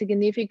and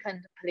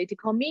significant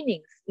political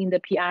meanings in the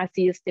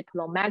PRC's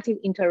diplomatic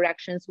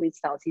interactions with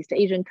Southeast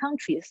Asian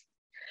countries.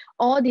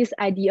 All these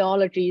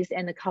ideologies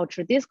and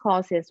cultural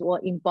discourses were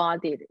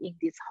embodied in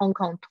this Hong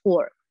Kong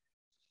tour.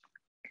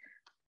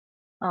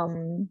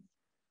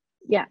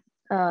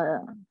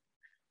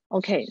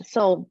 Okay,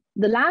 so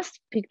the last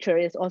picture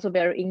is also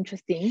very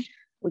interesting.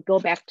 We go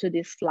back to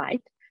this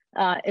slide.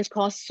 It's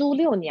called Su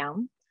Liu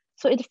Niang.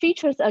 So it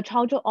features a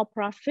Chaozhou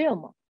opera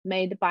film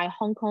made by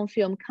Hong Kong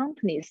film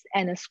companies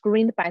and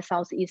screened by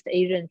Southeast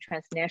Asian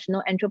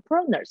transnational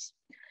entrepreneurs.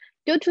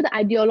 Due to the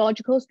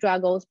ideological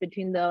struggles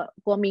between the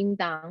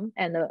Kuomintang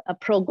and a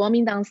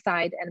pro-Kuomintang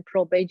side and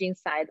pro-Beijing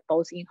side,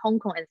 both in Hong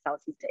Kong and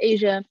Southeast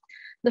Asia,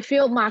 the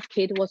film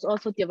market was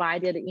also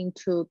divided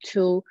into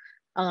 2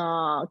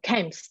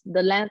 camps,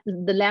 the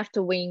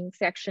left-wing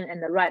section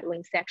and the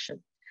right-wing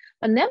section.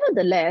 But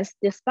nevertheless,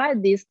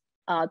 despite these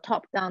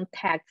top-down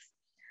tags,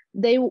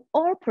 they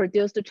all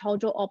produced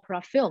Chaozhou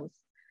opera films,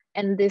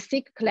 and they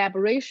seek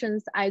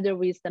collaborations either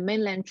with the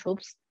mainland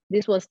troops.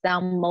 This was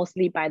done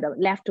mostly by the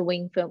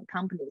left-wing film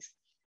companies.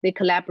 They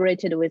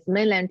collaborated with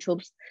mainland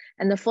troops,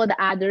 and for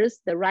the others,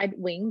 the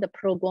right-wing, the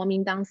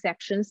pro-Kuomintang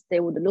sections,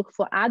 they would look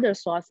for other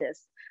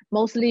sources,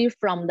 mostly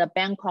from the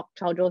Bangkok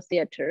Chaozhou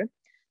Theater.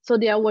 So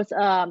there was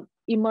a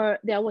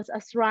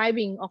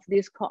thriving of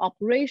these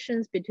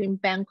cooperations between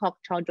Bangkok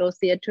Chaozhou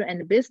Theater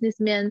and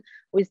businessmen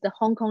with the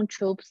Hong Kong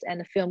troops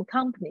and film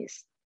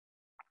companies.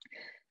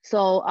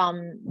 So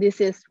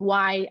this is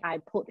why I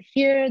put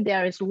here,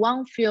 there is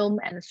 1 film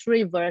and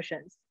 3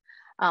 versions.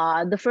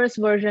 The first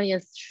version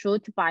is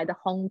shot by the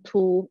Hong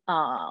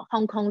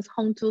Kong's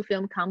Hong Tu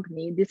Film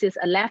Company. This is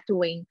a left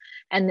wing,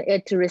 and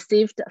it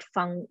received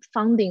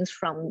fundings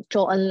from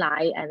Zhou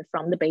Enlai and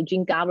from the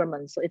Beijing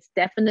government. So it's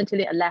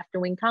definitely a left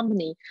wing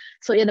company.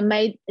 So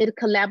it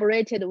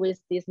collaborated with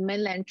this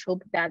mainland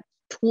troupe that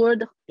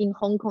toured in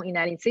Hong Kong in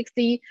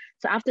 1960.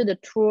 So after the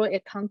tour,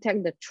 it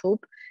contacted the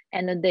troupe,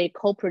 and they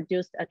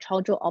co-produced a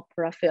Chaozhou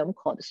opera film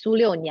called Su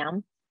Liu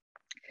Niang.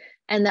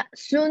 And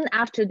soon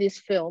after this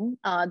film,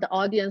 the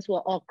audience were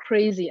all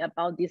crazy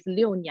about this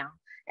Liu Niang.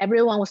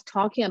 Everyone was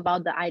talking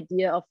about the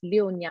idea of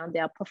Liu Niang,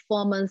 their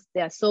performance,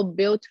 they are so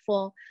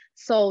beautiful.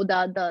 So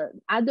the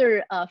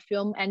other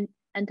film and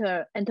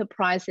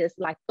enterprises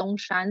like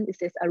Dongshan.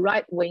 This is a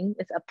right wing,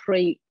 it's a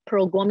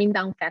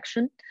pro-Kuomintang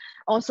faction,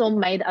 also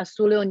made a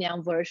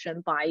Sulionyang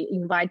version by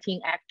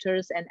inviting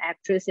actors and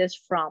actresses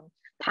from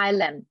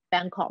Thailand,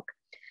 Bangkok.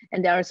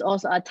 And there is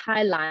also a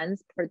Thailand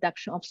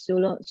production of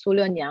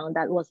Sulionyang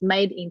that was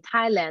made in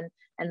Thailand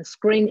and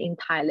screened in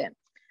Thailand.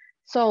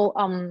 So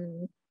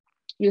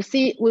we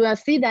will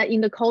see that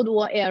in the Cold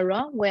War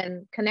era,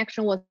 when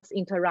connection was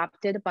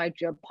interrupted by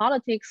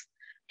geopolitics,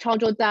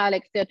 Chaozhou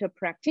dialect theater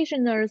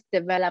practitioners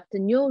developed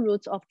new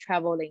routes of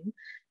traveling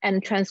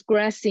and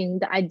transgressing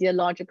the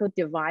ideological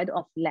divide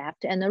of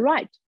left and the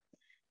right.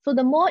 So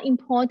the more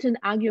important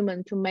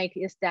argument to make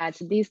is that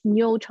this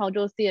new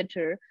Chaozhou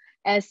theater,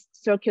 as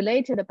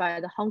circulated by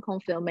the Hong Kong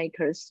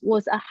filmmakers,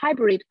 was a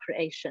hybrid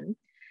creation.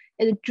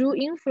 It drew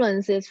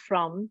influences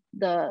from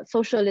the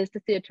socialist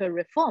theater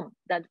reform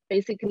that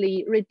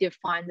basically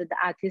redefined the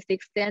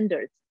artistic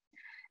standards.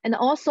 And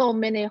also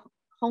many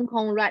Hong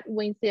Kong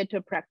right-wing theater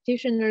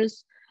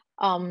practitioners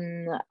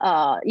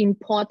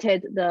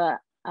imported the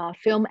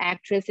film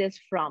actresses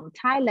from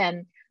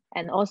Thailand,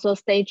 and also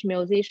stage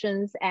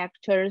musicians,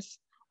 actors.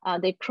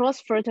 They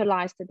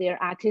cross-fertilized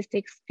their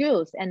artistic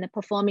skills and the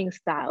performing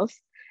styles,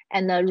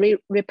 and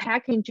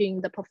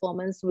repackaging the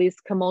performance with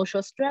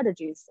commercial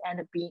strategies,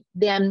 and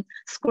then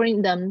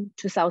screen them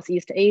to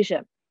Southeast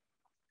Asia.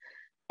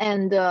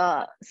 And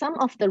some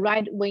of the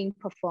right-wing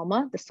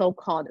performer, the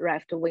so-called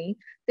left wing,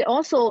 they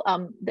also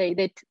they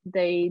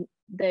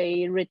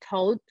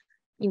retold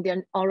in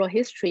their oral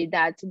history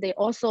that they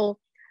also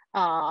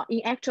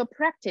in actual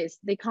practice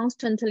they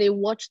constantly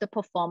watch the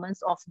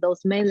performance of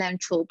those mainland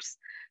troops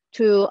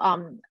to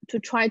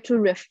try to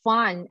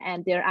refine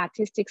and their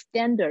artistic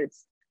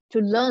standards, to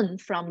learn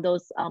from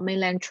those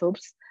mainland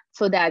troops,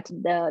 so that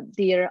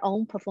their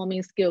own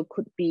performing skill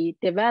could be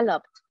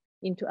developed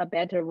into a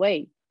better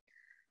way.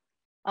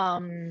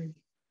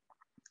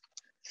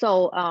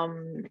 So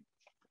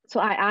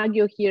I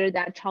argue here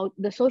that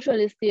the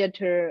socialist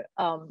theater,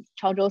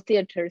 Chaozhou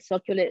theater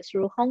circulated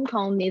through Hong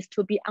Kong needs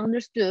to be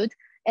understood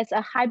as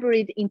a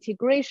hybrid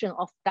integration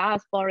of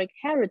diasporic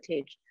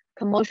heritage,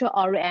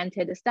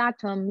 commercial-oriented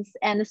statums,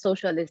 and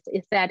socialist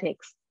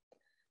aesthetics.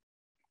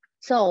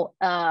 So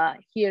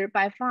here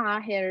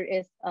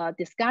is a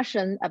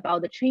discussion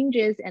about the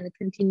changes and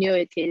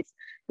continuities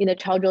in the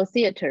Chaozhou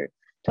theater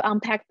to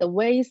unpack the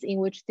ways in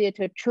which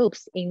theater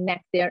troupes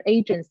enact their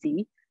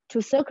agency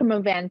to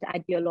circumvent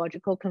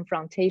ideological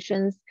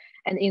confrontations,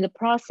 and in the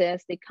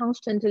process, they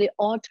constantly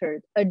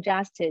altered,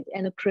 adjusted,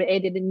 and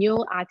created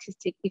new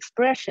artistic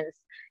expressions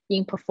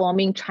in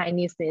performing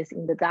Chineseness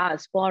in the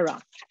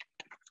diaspora.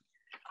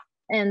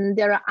 And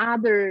there are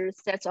other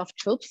sets of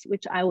troupes,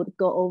 which I would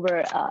go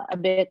over a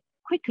bit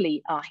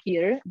quickly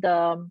here.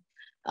 The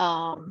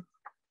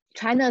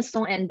China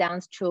Song and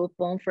Dance Troupe,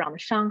 born from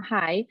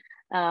Shanghai.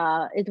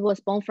 It was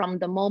born from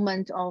the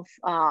moment of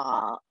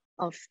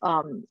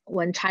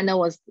when China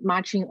was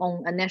marching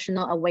on a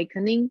national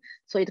awakening.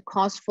 So it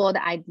calls for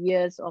the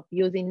ideas of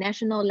using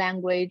national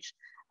language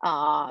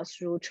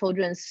through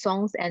children's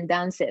songs and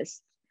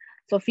dances.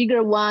 So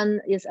figure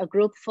 1 is a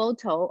group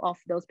photo of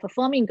those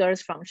performing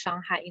girls from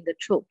Shanghai in the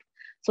troupe.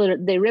 So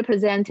they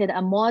represented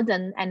a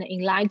modern and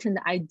enlightened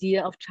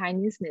idea of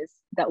Chineseness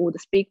that would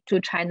speak to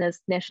China's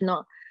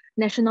national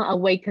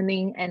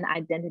awakening and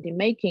identity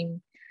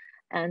making.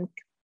 And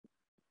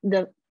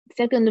the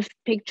second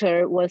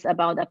picture was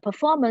about a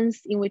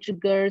performance in which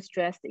girls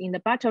dressed in the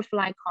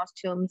butterfly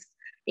costumes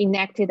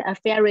enacted a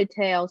fairy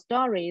tale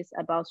stories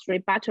about 3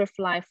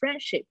 butterfly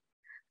friendship.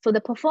 So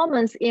the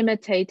performance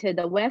imitated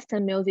the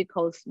Western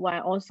musicals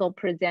while also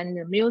presenting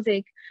the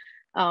music.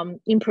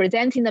 In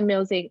presenting the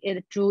music,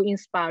 it drew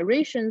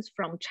inspirations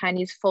from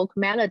Chinese folk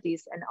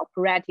melodies and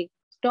operatic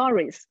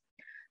stories.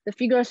 The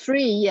figure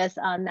 3 is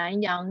a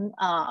Nanyang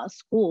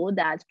school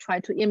that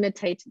tried to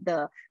imitate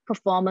the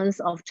performance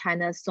of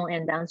China's Song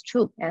and Dance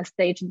Troupe and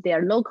staged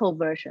their local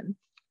version.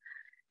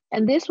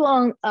 And this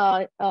one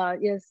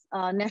is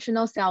a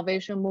National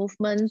Salvation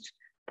Movement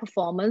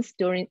performance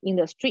in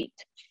the street.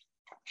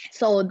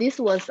 So this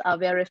was a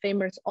very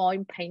famous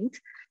oil paint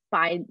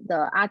by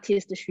the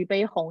artist Xu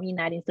Beihong in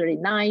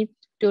 1939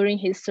 during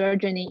his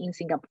sojourning in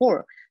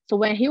Singapore. So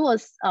when he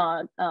was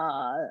a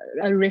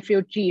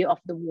refugee of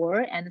the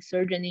war and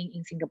sojourning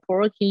in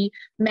Singapore, he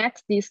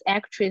met this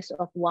actress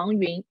of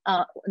Wang Yun,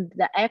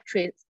 the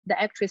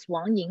actress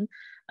Wang Ying.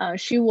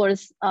 She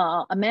was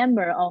a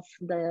member of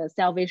the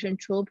Salvation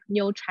Troupe,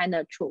 New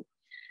China Troupe.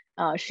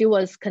 She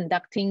was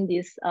conducting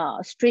this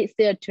street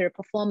theater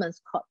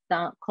performance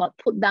called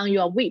Put Down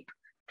Your Whip,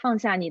 放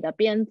下你的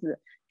鞭子,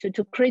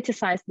 to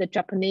criticize the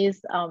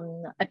Japanese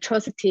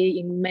atrocity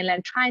in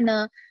mainland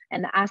China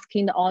and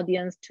asking the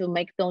audience to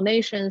make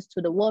donations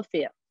to the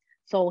warfare.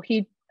 So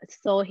he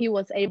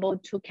was able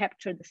to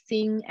capture the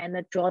scene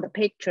and draw the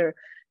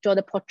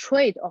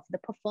portrait of the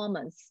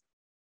performance.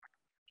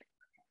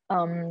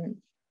 The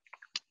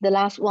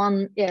last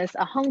one is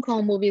a Hong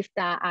Kong movie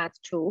star art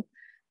troupe.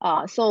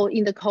 So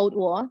in the Cold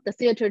War, the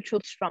theater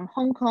troupes from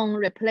Hong Kong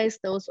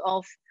replaced those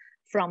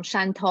from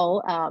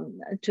Shantou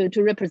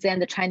to represent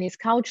the Chinese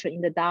culture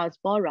in the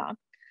diaspora.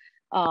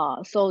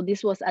 So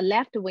this was a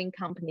left-wing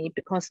company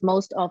because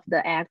most of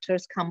the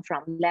actors come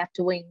from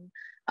left-wing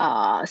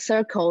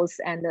circles,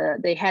 and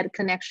they had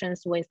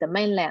connections with the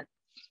mainland.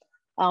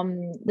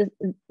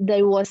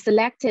 They were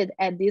selected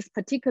at this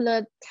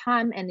particular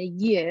time and a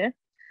year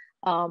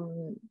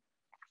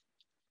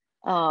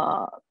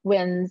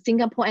when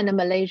Singapore and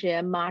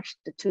Malaysia marched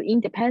to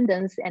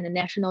independence and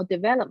national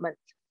development.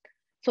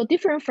 So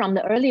different from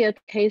the earlier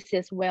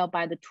cases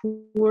whereby the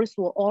tours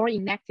were all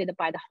enacted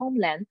by the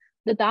homeland,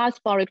 the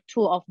diasporic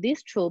tour of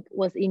this troupe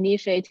was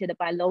initiated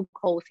by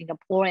local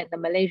Singapore and the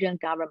Malaysian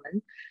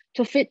government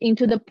to fit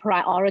into the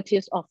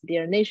priorities of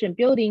their nation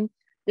building.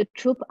 The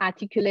troupe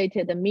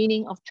articulated the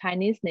meaning of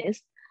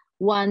Chineseness,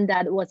 one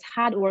that was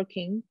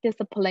hardworking,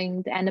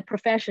 disciplined, and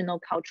professional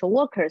cultural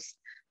workers,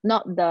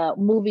 not the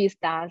movie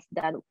stars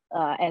that,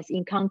 as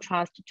in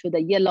contrast to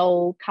the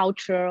yellow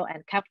culture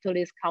and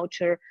capitalist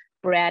culture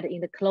bred in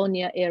the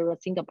colonial era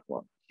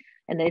Singapore.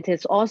 And it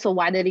is also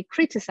widely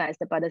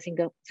criticized by the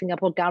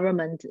Singapore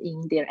government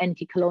in their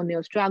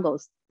anti-colonial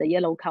struggles, the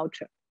yellow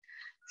culture.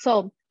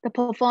 So the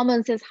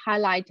performances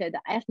highlighted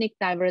ethnic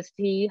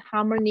diversity,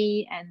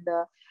 harmony, and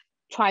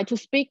try to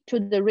speak to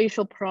the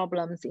racial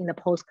problems in the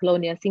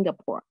post-colonial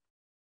Singapore.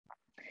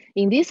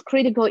 In these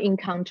critical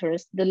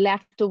encounters, the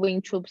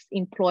left-wing troops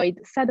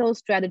employed subtle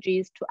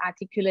strategies to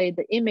articulate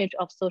the image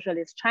of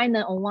socialist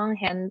China on one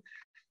hand,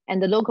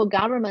 and the local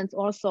governments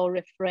also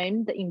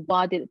reframed the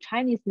embodied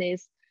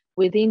Chineseness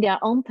within their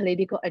own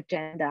political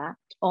agenda,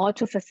 or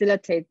to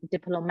facilitate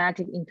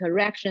diplomatic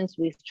interactions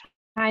with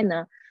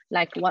China,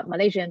 like what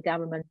Malaysian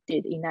government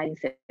did in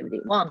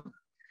 1971.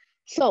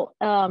 So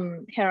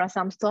here are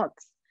some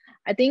thoughts.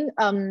 I think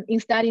in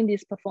studying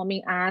this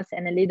performing arts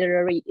and a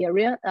literary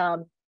area,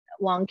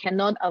 one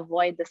cannot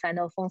avoid the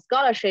Sinophone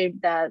scholarship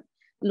that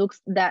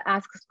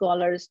asks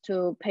scholars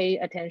to pay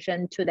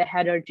attention to the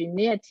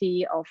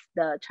heterogeneity of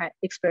the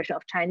expression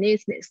of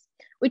Chineseness,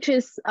 which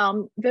is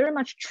very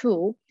much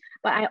true.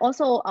 But I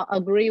also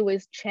agree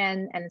with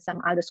Chen and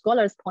some other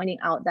scholars pointing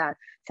out that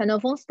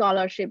Sinophone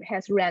scholarship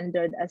has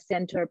rendered a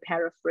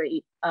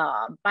center-periphery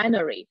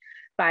binary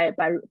by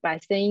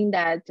saying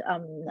that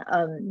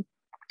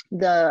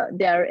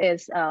there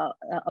is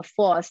a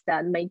force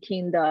that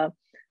making the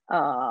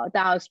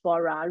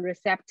diaspora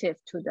receptive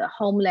to the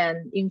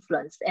homeland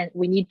influence, and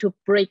we need to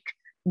break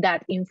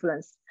that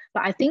influence.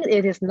 But I think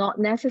it is not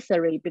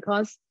necessary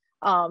because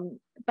the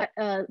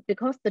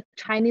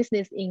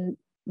Chineseness in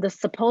the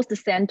supposed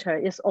center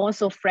is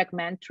also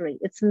fragmentary.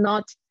 It's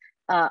not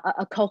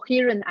a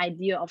coherent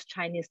idea of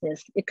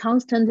Chineseness. It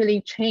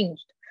constantly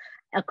changed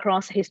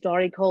across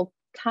historical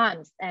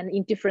times and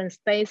in different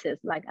spaces,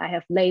 like I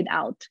have laid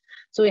out.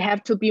 So we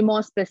have to be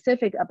more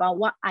specific about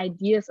what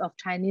ideas of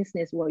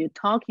Chineseness were you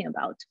talking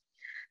about.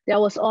 There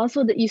was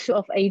also the issue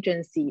of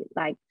agency,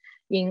 like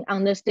in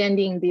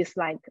understanding this,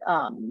 like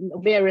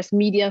various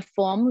media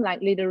form,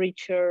 like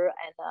literature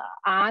and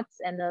arts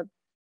and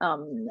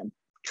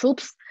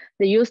troupes.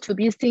 They used to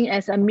be seen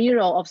as a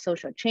mirror of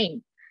social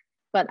change.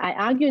 But I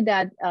argue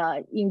that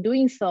in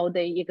doing so,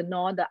 they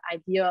ignore the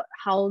idea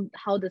how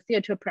the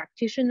theater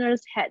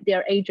practitioners had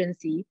their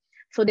agency.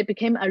 So they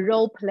became a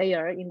role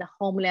player in the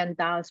homeland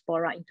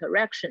diaspora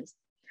interactions.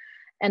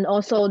 And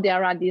also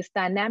there are these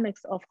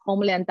dynamics of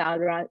homeland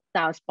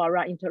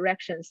diaspora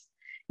interactions.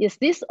 Is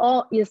this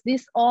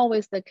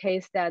always the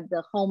case that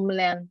the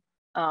homeland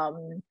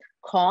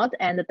caught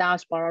and the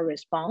diaspora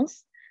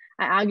response?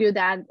 I argue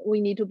that we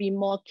need to be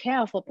more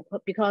careful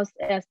because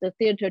as the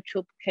theater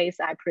troupe case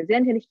I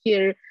presented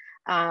here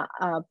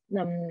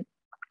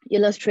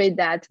illustrate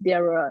that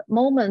there were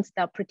moments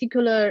that are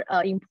particularly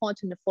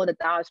important for the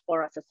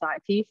diaspora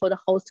society, for the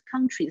host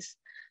countries.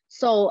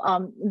 So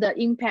the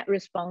impact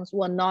response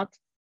were not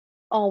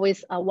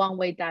always a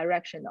one-way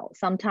directional.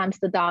 Sometimes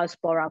the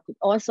diaspora could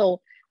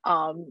also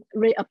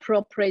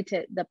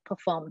reappropriate the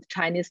performed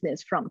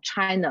Chineseness from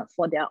China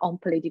for their own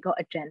political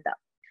agenda.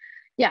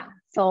 Yeah,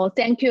 so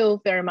thank you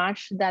very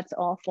much. That's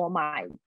all for my